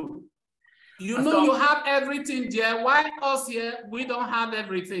this group. You know, you have everything there. Why us here, we don't have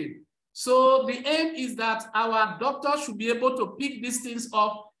everything. So the aim is that our doctors should be able to pick these things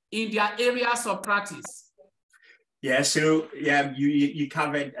up in their areas of practice. Yeah, so yeah, you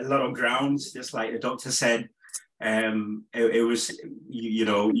covered a lot of grounds, just like the doctor said. It was,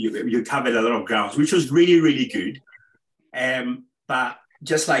 you covered a lot of grounds, which was really, really good. But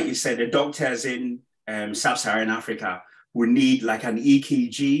just like you said, the doctors in Sub-Saharan Africa would need like an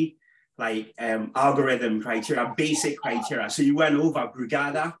EKG, like algorithm criteria, basic criteria. So you went over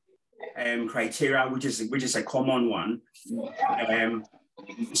Brugada criteria, which is a common one.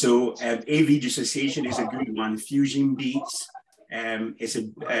 So AV dissociation is a good one. Fusion beats is a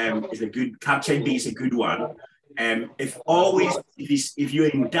good, captured beat is a good one. If you're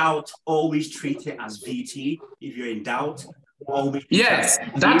in doubt, always treat it as VT. If you're in doubt, always. Yes,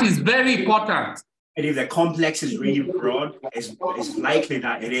 that is very important. And if the complex is really broad, it's likely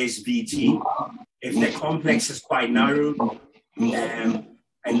that it is VT. If the complex is quite narrow,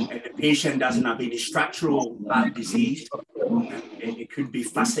 and the patient doesn't have any structural back disease, it could be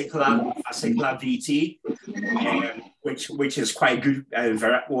fascicular VT, which is quite good,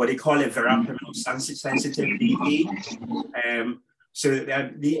 what they call it verapamil sensitive VT. So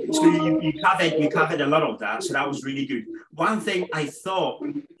you covered a lot of that. So that was really good. One thing I thought,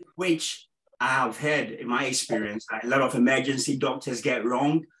 which I have heard in my experience, a lot of emergency doctors get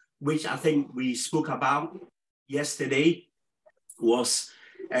wrong, which I think we spoke about yesterday, was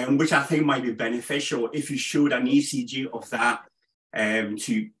which I think might be beneficial if you showed an ECG of that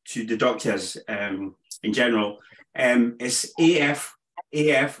to the doctors in general. Is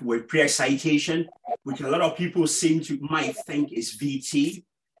AF with pre-excitation, which a lot of people might think is VT.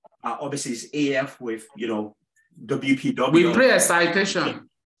 Obviously, it's AF with WPW. With pre-excitation.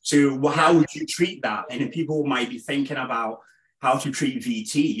 So how would you treat that? And people might be thinking about how to treat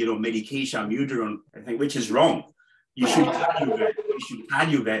VT, medication, Mudron, I think, which is wrong. You should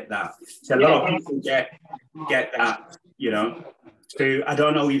cardiovet that. So a lot of people get that, So I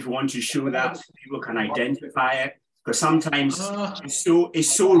don't know if you want to show that so people can identify it, because sometimes it's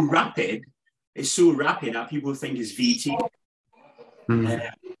so rapid that people think it's VT.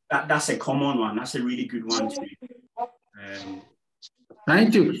 That's a common one. That's a really good one too.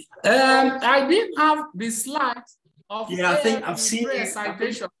 Thank you. I didn't have the slides of I think I've seen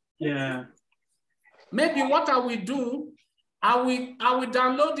citation. Yeah. Maybe what I will do, I will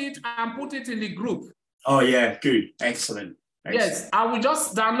download it and put it in the group. Oh yeah, good, excellent. Yes, I will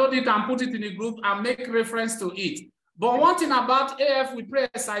just download it and put it in the group and make reference to it. But one thing about AF with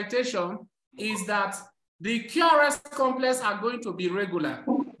pre-excitation is that the QRS complex are going to be regular.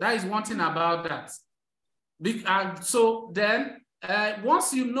 That is one thing about that. So then,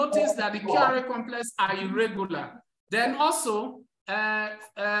 once you notice that the QRS complex are irregular, then also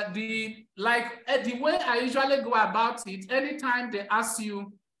the way I usually go about it, anytime they ask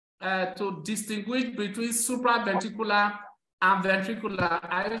you to distinguish between supraventricular and ventricular,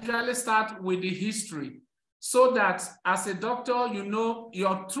 I usually start with the history, so that as a doctor,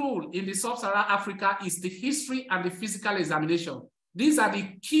 your tool in the Sub-Saharan Africa is the history and the physical examination. These are the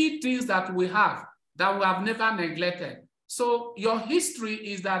key things that we have never neglected. So your history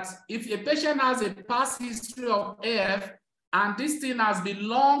is that if a patient has a past history of AF, and this thing has been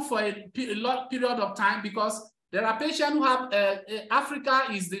long for a long period of time, because there are patients who have Africa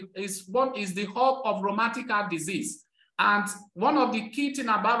is the hub of rheumatic heart disease, and one of the key things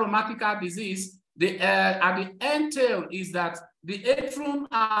about rheumatic heart disease, at the end tail, is that the atrium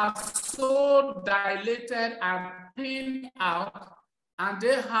are so dilated and thin out, and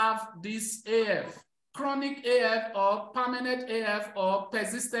they have this AF, chronic AF or permanent AF or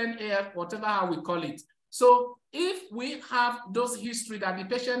persistent AF, whatever how we call it. So if we have those history that the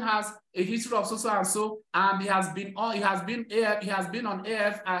patient has a history of so and so, and he has been on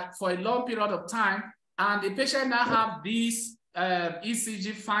AF for a long period of time, and the patient now have this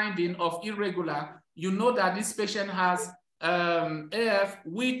ECG finding of irregular, you know that this patient has AF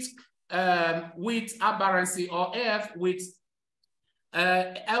with aberrancy or AF with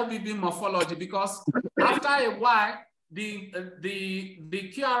LBB morphology, because after a while, the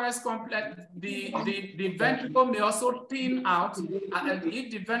QRS complex, the ventricle may also thin out, and if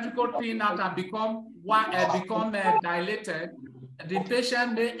the ventricle thin out and become dilated, the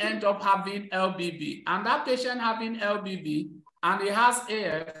patient may end up having LBB. And that patient having LBB and he has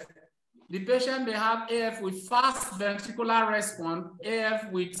AF, the patient may have AF with fast ventricular response,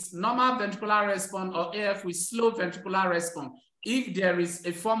 AF with normal ventricular response, or AF with slow ventricular response, if there is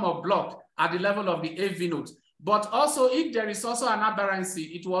a form of block at the level of the AV node. But also, if there is also an aberrancy,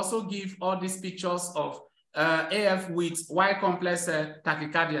 it will also give all these pictures of AF with Y complex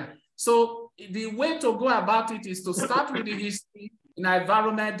tachycardia. So the way to go about it is to start with the history in our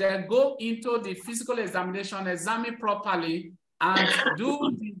environment, then go into the physical examination, examine properly, and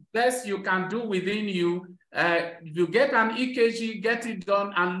do the best you can do within you. You get an EKG, get it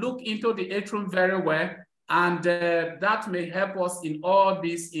done, and look into the atrium very well. And that may help us in all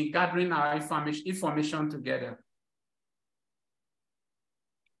this, in gathering our information together.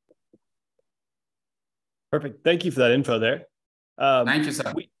 Perfect. Thank you for that info there. Thank you,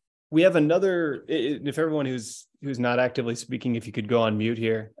 sir. We have another, if everyone who's not actively speaking, if you could go on mute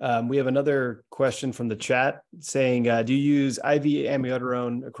here. We have another question from the chat saying, do you use IV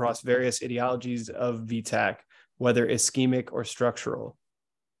amiodarone across various etiologies of VTAC, whether ischemic or structural?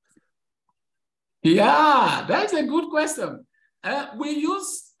 Yeah, that's a good question. We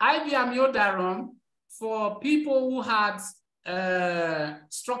use IV amiodarone for people who had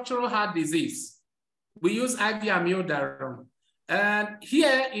structural heart disease. We use IV amiodarone. And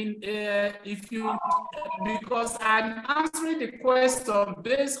here, because I'm answering the question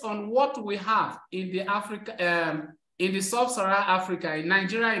based on what we have in the in the sub-Saharan Africa, in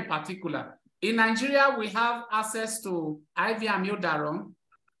Nigeria in particular. In Nigeria, we have access to IV amiodarone.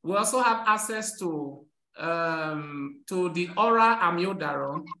 We also have access to the oral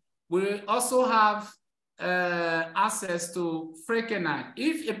amiodarone. We also have access to frequenite.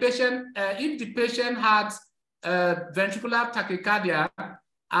 If the patient had ventricular tachycardia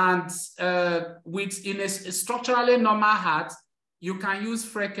and in a structurally normal heart, you can use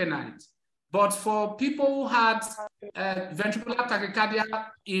frequenite. But for people who had ventricular tachycardia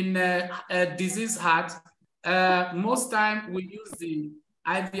in a diseased heart, most time we use the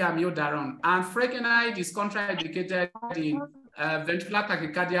IV amiodarone, and frequenite is contraindicated in ventricular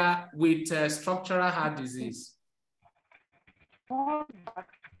tachycardia with structural heart disease.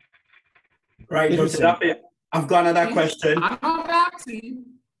 Right, Dr. Edafe, I've got another question. Another thing,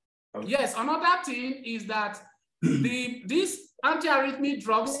 yes, another thing is that these antiarrhythmic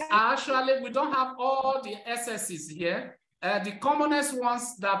drugs are actually, we don't have all the SSs here. The commonest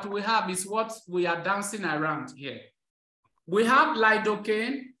ones that we have is what we are dancing around here. We have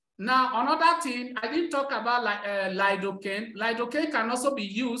lidocaine. Now, another thing, I didn't talk about lidocaine. Lidocaine can also be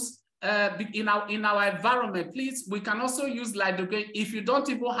used in our environment. Please, we can also use lidocaine if you don't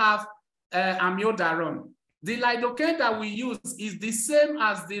even have amiodarone. The lidocaine that we use is the same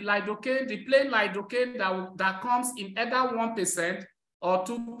as the lidocaine, the plain lidocaine that comes in either 1% or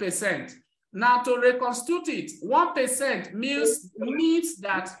 2%. Now, to reconstitute it, 1% means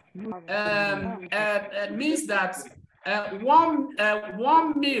that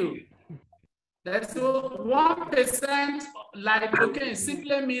 1 mil. So 1% lidocaine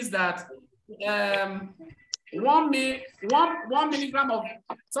simply means that 10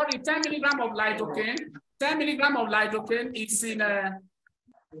 milligram of lidocaine. 10 milligram of lidocaine is in a.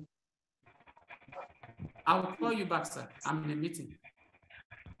 I'll call you back, sir. I'm in a meeting.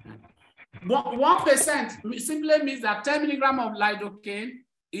 1% simply means that 10 milligram of lidocaine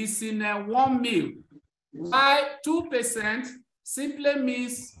is in 1 mil. While 2% simply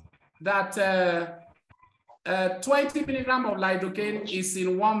means that 20 milligram of lidocaine is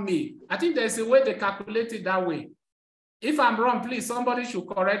in 1 mil. I think there's a way they calculate it that way. If I'm wrong, please, somebody should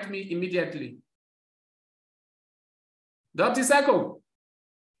correct me immediately. Dr. Seko,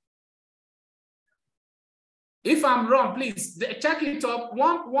 if I'm wrong, please check it up.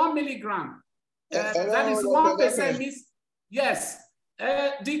 1 milligram. That is 1% means, yes.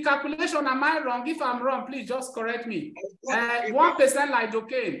 The calculation, am I wrong? If I'm wrong, please just correct me. 1%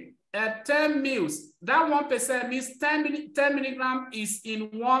 lidocaine, 10 mils. That 1% means 10 milligram is in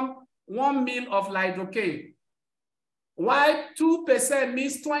 1 mil of lidocaine. While 2%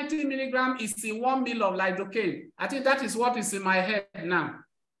 means 20 milligram is in 1 mil of lidocaine. I think that is what is in my head now.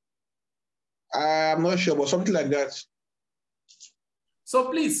 I'm not sure, but something like that. So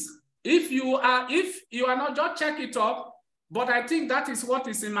please, if you are not, just check it up. But I think that is what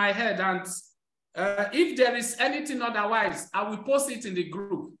is in my head. And if there is anything otherwise, I will post it in the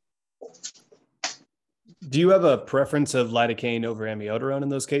group. Do you have a preference of lidocaine over amiodarone in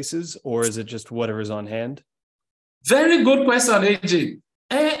those cases, or is it just whatever's on hand? Very good question, AJ.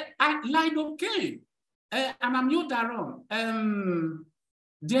 Lidocaine and amiodarone,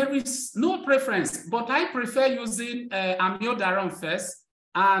 there is no preference, but I prefer using amiodarone first.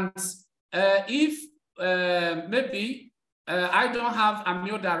 And if maybe I don't have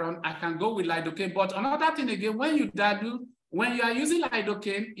amiodarone, I can go with lidocaine. But another thing again, when you are using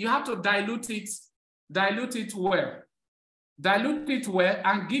lidocaine, you have to dilute it well. Dilute it well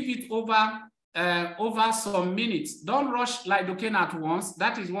and give it over some minutes. Don't rush lidocaine at once.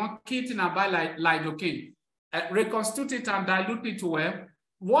 That is one key thing about lidocaine. Reconstitute it and dilute it well.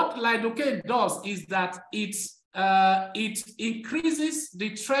 what lidocaine does is that it increases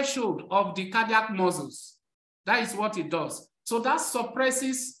the threshold of the cardiac muscles. That is what it does. So that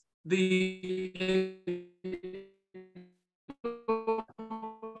suppresses the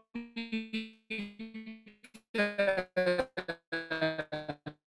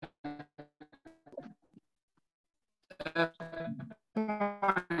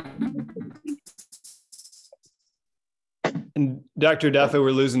And Dr. Edafe,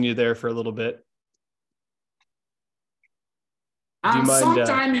 we're losing you there for a little bit. Do you mind?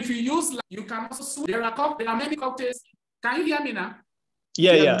 Sometimes if you use, you can also switch. There are many cocktails. Can you hear me now?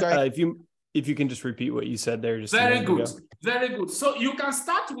 Yeah. If you can just repeat what you said there. Just very good. Very good. So you can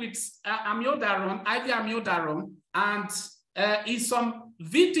start with amiodarone, IV amiodarone, and in some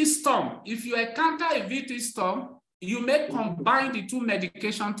VT storm. If you encounter a VT storm, you may combine the two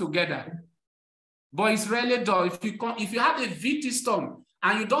medications together. But it's rarely done. If you have a VT storm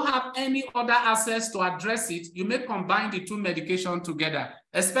and you don't have any other access to address it, you may combine the two medications together,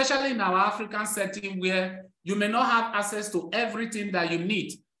 especially in our African setting where you may not have access to everything that you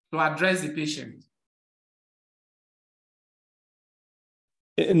need to address the patient.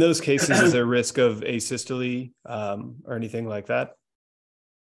 In those cases, is there risk of asystole or anything like that?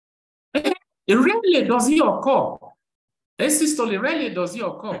 It rarely does it occur. Asystole rarely does it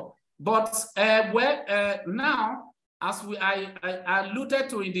occur. But now, as I alluded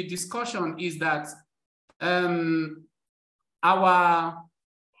to in the discussion, is that our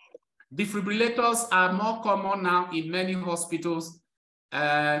defibrillators are more common now in many hospitals.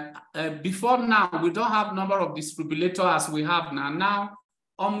 Before now, we don't have number of defibrillators as we have now. Now,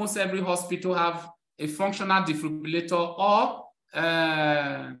 almost every hospital have a functional defibrillator or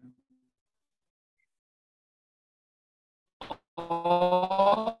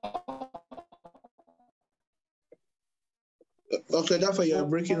Okay, Edafe, you're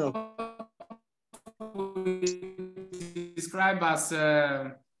breaking up. Described as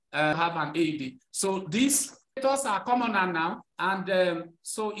have an AED. So these factors are commoner now, and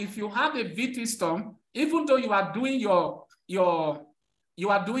so if you have a VT storm, even though you are doing your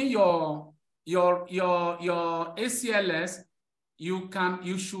ACLS,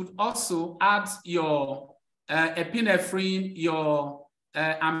 you should also add your epinephrine, your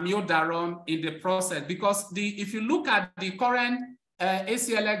amiodarone in the process, because if you look at the current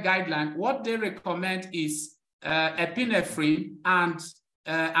ACLS guideline, what they recommend is epinephrine and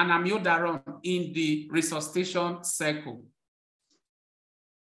an amiodarone in the resuscitation cycle.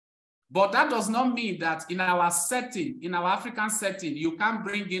 But that does not mean that in our setting, in our African setting, you can't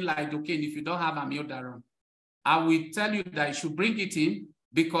bring in lidocaine if you don't have amiodarone. I will tell you that you should bring it in,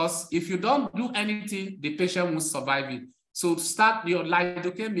 because if you don't do anything, the patient won't survive it. So start your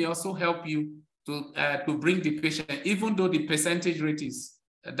lidocaine may also help you to bring the patient, even though the percentage rate is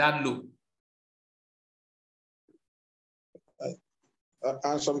that low.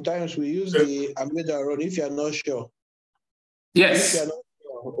 And sometimes we use the amiodarone if you're not sure. Yes. If you're not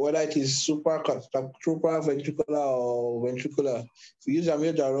sure whether it is supraventricular or ventricular, if you use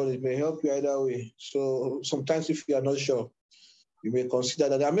amiodarone, it may help you either way. So sometimes if you are not sure, you may consider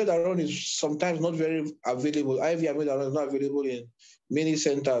that. The amiodarone is sometimes not very available. IV amiodarone is not available in many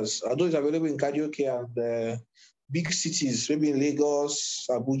centers, although it's available in cardio care and big cities, maybe in Lagos,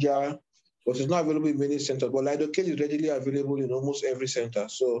 Abuja, but it's not available in many centers. But lidocaine is readily available in almost every center.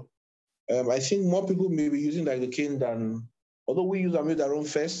 So I think more people may be using lidocaine than, although we use amiodarone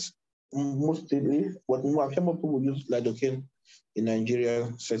first, mostly, but more people use lidocaine in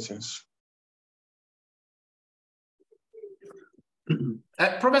Nigerian settings.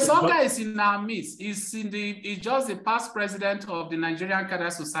 Professor Oga is in our midst. He's just the past president of the Nigerian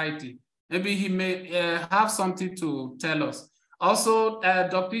Cardiac Society. Maybe he may have something to tell us. Also,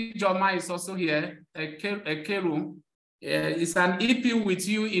 Dr. Joma is also here. Keru is an EP with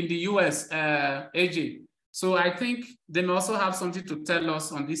you in the US, AJ. So I think they may also have something to tell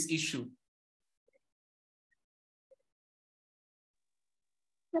us on this issue.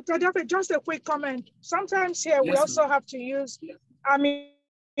 Dr. Edafe, just a quick comment. Sometimes here we also have to use amio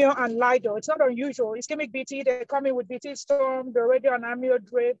and lido. It's not unusual. Ischemic BT, they come in with BT storm, the radio and amio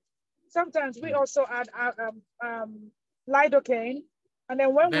drip. Sometimes we also add lidocaine. And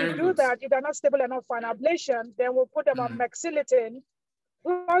then when we do that, if they're not stable enough for an ablation, then we'll put them on mexiletine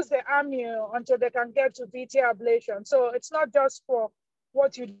plus the amio until they can get to BT ablation. So it's not just for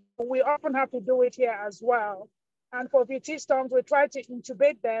what you do. We often have to do it here as well. And for VT storms, we try to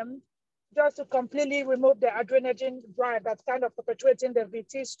intubate them just to completely remove the adrenergic drive that's kind of perpetuating the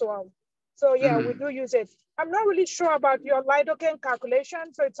VT storm. So yeah, we do use it. I'm not really sure about your lidocaine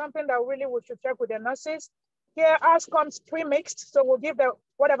calculation, so it's something that really we should check with the nurses. Here, ours comes pre-mixed, so we'll give the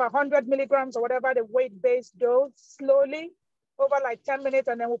whatever, 100 milligrams or whatever the weight-based dose slowly over like 10 minutes,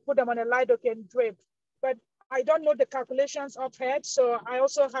 and then we'll put them on a lidocaine drip. But I don't know the calculations offhand, so I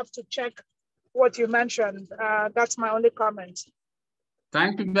also have to check what you mentioned. That's my only comment.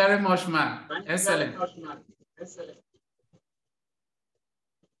 Thank you very much, ma'am. Excellent.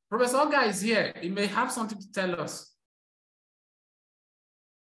 Professor Oga is here. He may have something to tell us.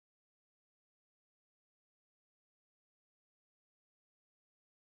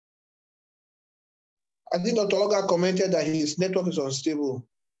 I think Dr. Oga commented that his network is unstable.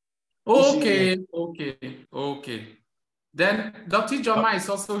 Okay. Then Dr. Joma is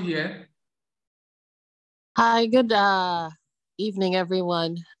also here. Hi, good evening,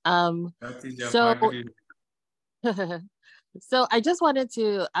 everyone. So I just wanted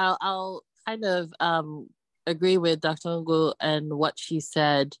to, I'll kind of agree with Dr. Ngo and what she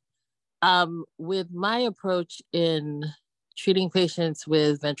said. With my approach in treating patients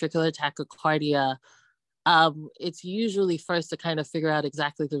with ventricular tachycardia, it's usually first to kind of figure out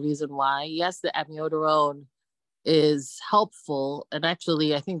exactly the reason why. Yes, the amiodarone is helpful. And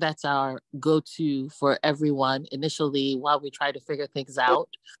actually, I think that's our go-to for everyone initially while we try to figure things out.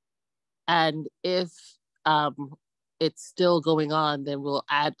 And if it's still going on, then we'll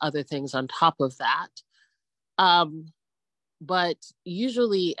add other things on top of that. But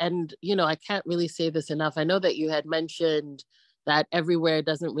usually, and you know, I can't really say this enough. I know that you had mentioned that everywhere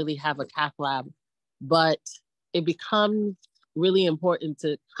doesn't really have a cath lab, but it becomes really important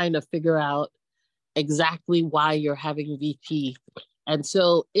to kind of figure out exactly why you're having VT. And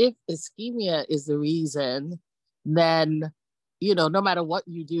so if ischemia is the reason, then, you know, no matter what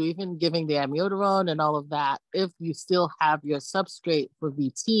you do, even giving the amiodarone and all of that, if you still have your substrate for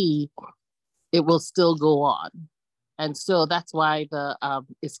VT, it will still go on. And so that's why the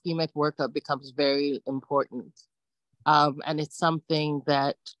ischemic workup becomes very important. And it's something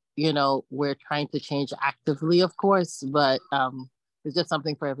that, you know, we're trying to change actively, of course, but it's just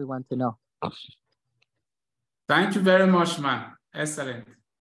something for everyone to know. Thank you very much, ma'am. Excellent.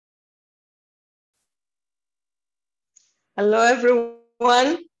 Hello,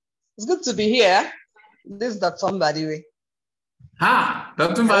 everyone. It's good to be here. This is Dr. Mbadiwe. Hi,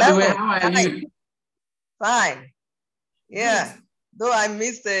 Dr. Mbadiwe, how are you? Fine. Yeah, though I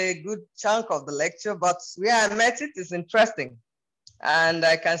missed a good chunk of the lecture, but where I met it is interesting. And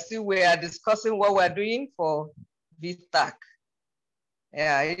I can see we are discussing what we're doing for VTAC.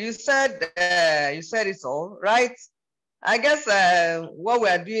 Yeah, you said it's all right. I guess what we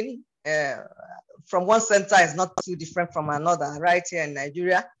are doing from one center is not too different from another right here in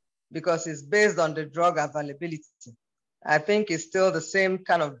Nigeria, because it's based on the drug availability. I think it's still the same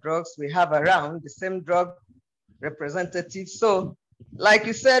kind of drugs we have around, the same drug representatives. So, like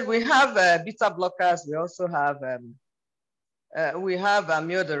you said, we have beta blockers. We also have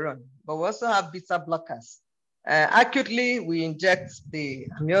amiodarone, but we also have beta blockers. Acutely, we inject the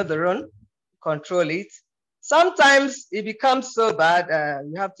amiodarone, control it. Sometimes it becomes so bad,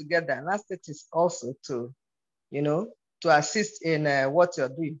 you have to get the anesthetist also to, you know, to assist in what you're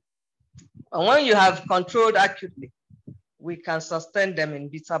doing. And when you have controlled acutely, we can sustain them in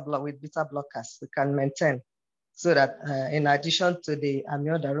with beta blockers. We can maintain so that in addition to the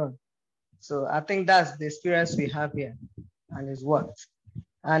amiodarone. So I think that's the experience we have here, and it's worked.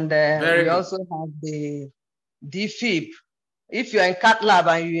 And we also have the DFib. If you're in cath lab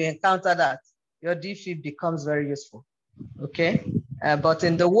and you encounter that, your DFib becomes very useful, okay? But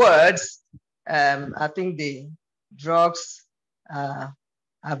in the words, I think the drugs are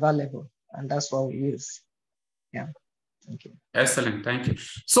available, and that's what we use. Yeah, thank you. Excellent, thank you.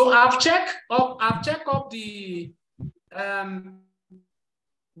 So I've checked up the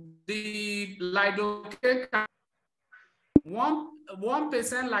lidocaine.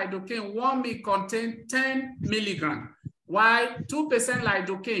 1% lidocaine 1 mg contain 10 milligrams, while 2%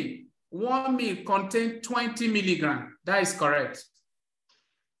 lidocaine 1 mg contain 20 milligrams. That is correct.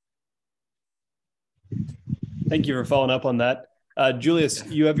 Thank you for following up on that. Julius,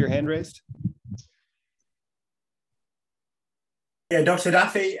 you have your hand raised. Yeah, Dr.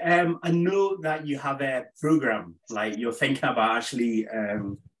 Edafe, I know that you have a program, like you're thinking about actually, I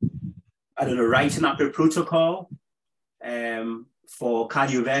don't know, writing up a protocol for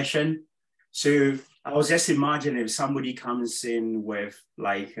cardioversion. So I was just imagining if somebody comes in with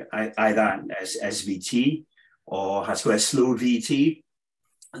like either an SVT or has got a slow VT,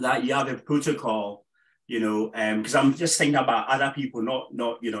 that you have a protocol, you know, because I'm just thinking about other people,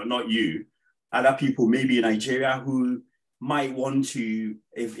 not you, other people maybe in Nigeria who might want to,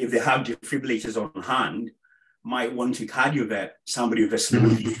 if they have defibrillators on hand, might want to cardiovert somebody with a slow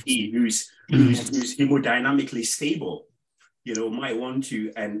VT who's hemodynamically stable. might want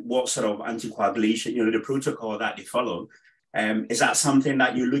to, and what sort of anticoagulation, the protocol that they follow. Is that something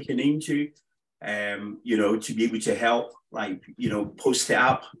that you're looking into, to be able to help, post it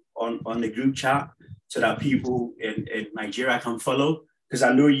up on the group chat so that people in Nigeria can follow? Because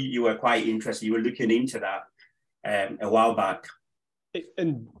I know you were quite interested, you were looking into that a while back.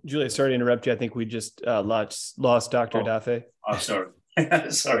 And Julia, sorry to interrupt you. I think we just lost Dr. Edafe. Oh, sorry.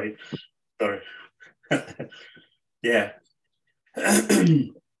 sorry. Yeah.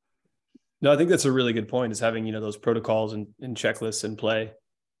 No, I think that's a really good point, is having, those protocols and checklists in play.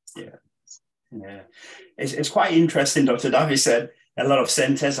 Yeah. It's quite interesting. Dr. Edafe said a lot of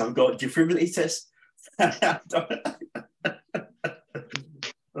centers have got defibrillators.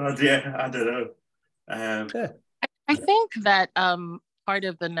 Oh dear, I don't know. I think that part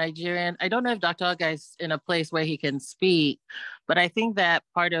of the Nigerian, I don't know if Dr. Oga is in a place where he can speak, but I think that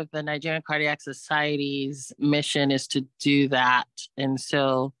part of the Nigerian Cardiac Society's mission is to do that. And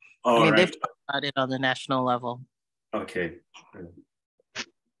so, they've talked about it on the national level. Okay,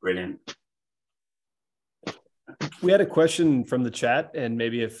 brilliant. We had a question from the chat, and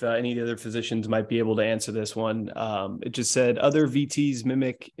maybe if any of the other physicians might be able to answer this one. It just said other VT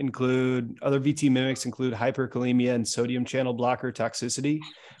mimics include hyperkalemia and sodium channel blocker toxicity,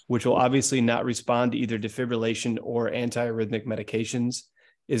 which will obviously not respond to either defibrillation or antiarrhythmic medications.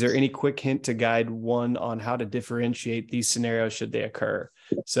 Is there any quick hint to guide one on how to differentiate these scenarios should they occur?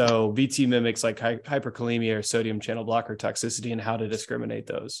 So VT mimics like hyperkalemia or sodium channel blocker toxicity, and how to discriminate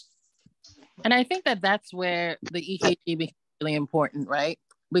those. And I think that that's where the EKG becomes really important, right?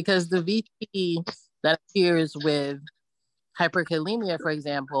 Because the VT that appears with hyperkalemia, for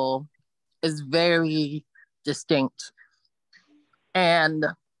example, is very distinct. And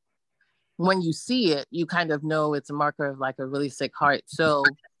when you see it, you kind of know it's a marker of like a really sick heart. So,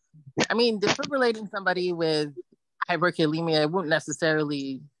 defibrillating somebody with hyperkalemia won't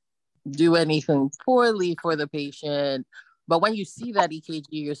necessarily do anything poorly for the patient. But when you see that EKG,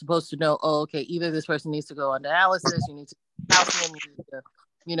 you're supposed to know, either this person needs to go on dialysis, you need to calcium, you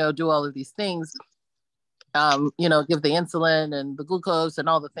need to, do all of these things, give the insulin and the glucose and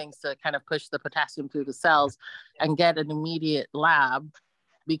all the things to kind of push the potassium through the cells and get an immediate lab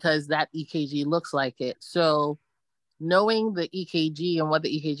because that EKG looks like it. So knowing the EKG and what the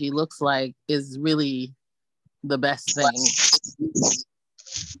EKG looks like is really the best thing.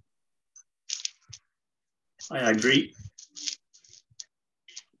 I agree.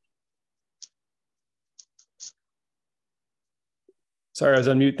 Sorry, I was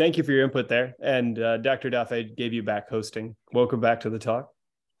on mute. Thank you for your input there. And Dr. Edafe gave you back hosting. Welcome back to the talk.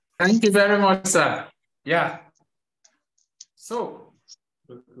 Thank you very much, sir. Yeah. So,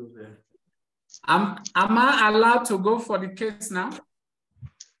 am I allowed to go for the case now?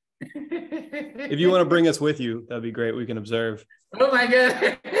 If you want to bring us with you, that'd be great. We can observe. Oh my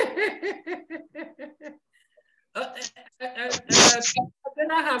God.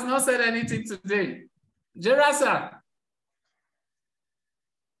 Jenna has not said anything today. Gerard, sir.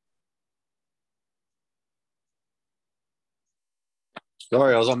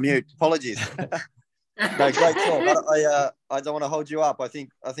 Sorry, I was on mute. Apologies. No, great talk. I don't want to hold you up. I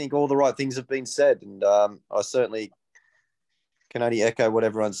think all the right things have been said, and I certainly can only echo what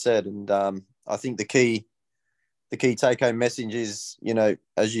everyone said. And I think the key take-home message is,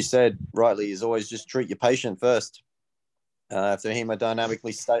 as you said rightly, is always just treat your patient first. If they're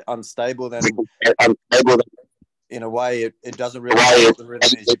hemodynamically unstable, then in a way, it doesn't really matter what the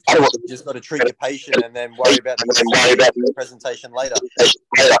rhythm is. You just got to treat your patient and then worry about the presentation later.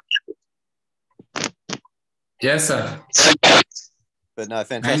 Yes, sir. But no,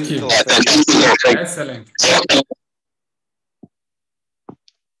 fantastic talk. Excellent.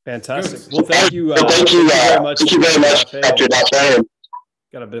 Fantastic. Well, thank you. Thank you very much. Thank you very much, Dr. Edafe.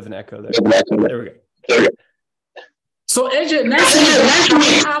 Got a bit of an echo there. There we go. So AJ, next week we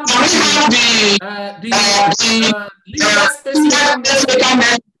have the liver space.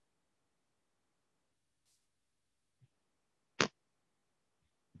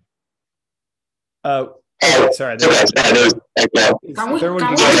 Okay, sorry. Can we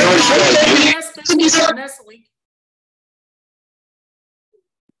next week?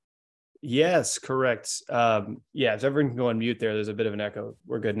 Yes, correct. If everyone can go on mute there's a bit of an echo.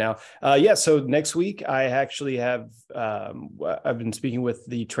 We're good now. So next week I actually have, I've been speaking with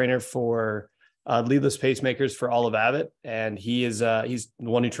the trainer for leadless pacemakers for all of Abbott, and he's the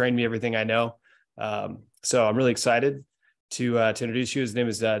one who trained me everything I know. So I'm really excited to introduce you. His name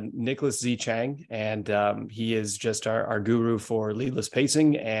is Nicholas Z. Chang, and he is just our guru for leadless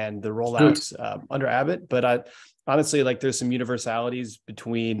pacing and the rollouts under Abbott. But honestly, there's some universalities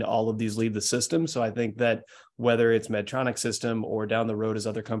between all of these leadless systems. So I think that whether it's Medtronic system or down the road as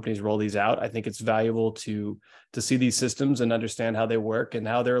other companies roll these out. I think it's valuable to see these systems and understand how they work and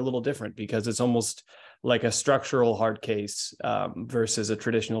how they're a little different, because it's almost like a structural heart case versus a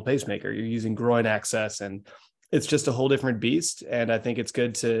traditional pacemaker. You're using groin access, and it's just a whole different beast. And I think it's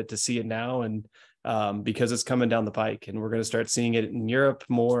good to see it now, and because it's coming down the pike, and we're going to start seeing it in Europe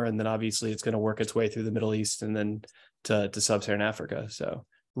more. And then obviously it's going to work its way through the Middle East and then to sub-Saharan Africa. So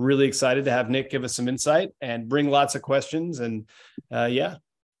really excited to have Nick give us some insight and bring lots of questions. And yeah,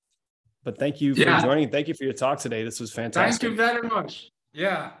 but thank you for joining. Thank you for your talk today. This was fantastic. Thank you very much.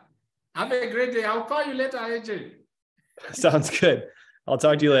 Yeah. Have a great day. I'll call you later, AJ. Sounds good. I'll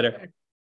talk to you later.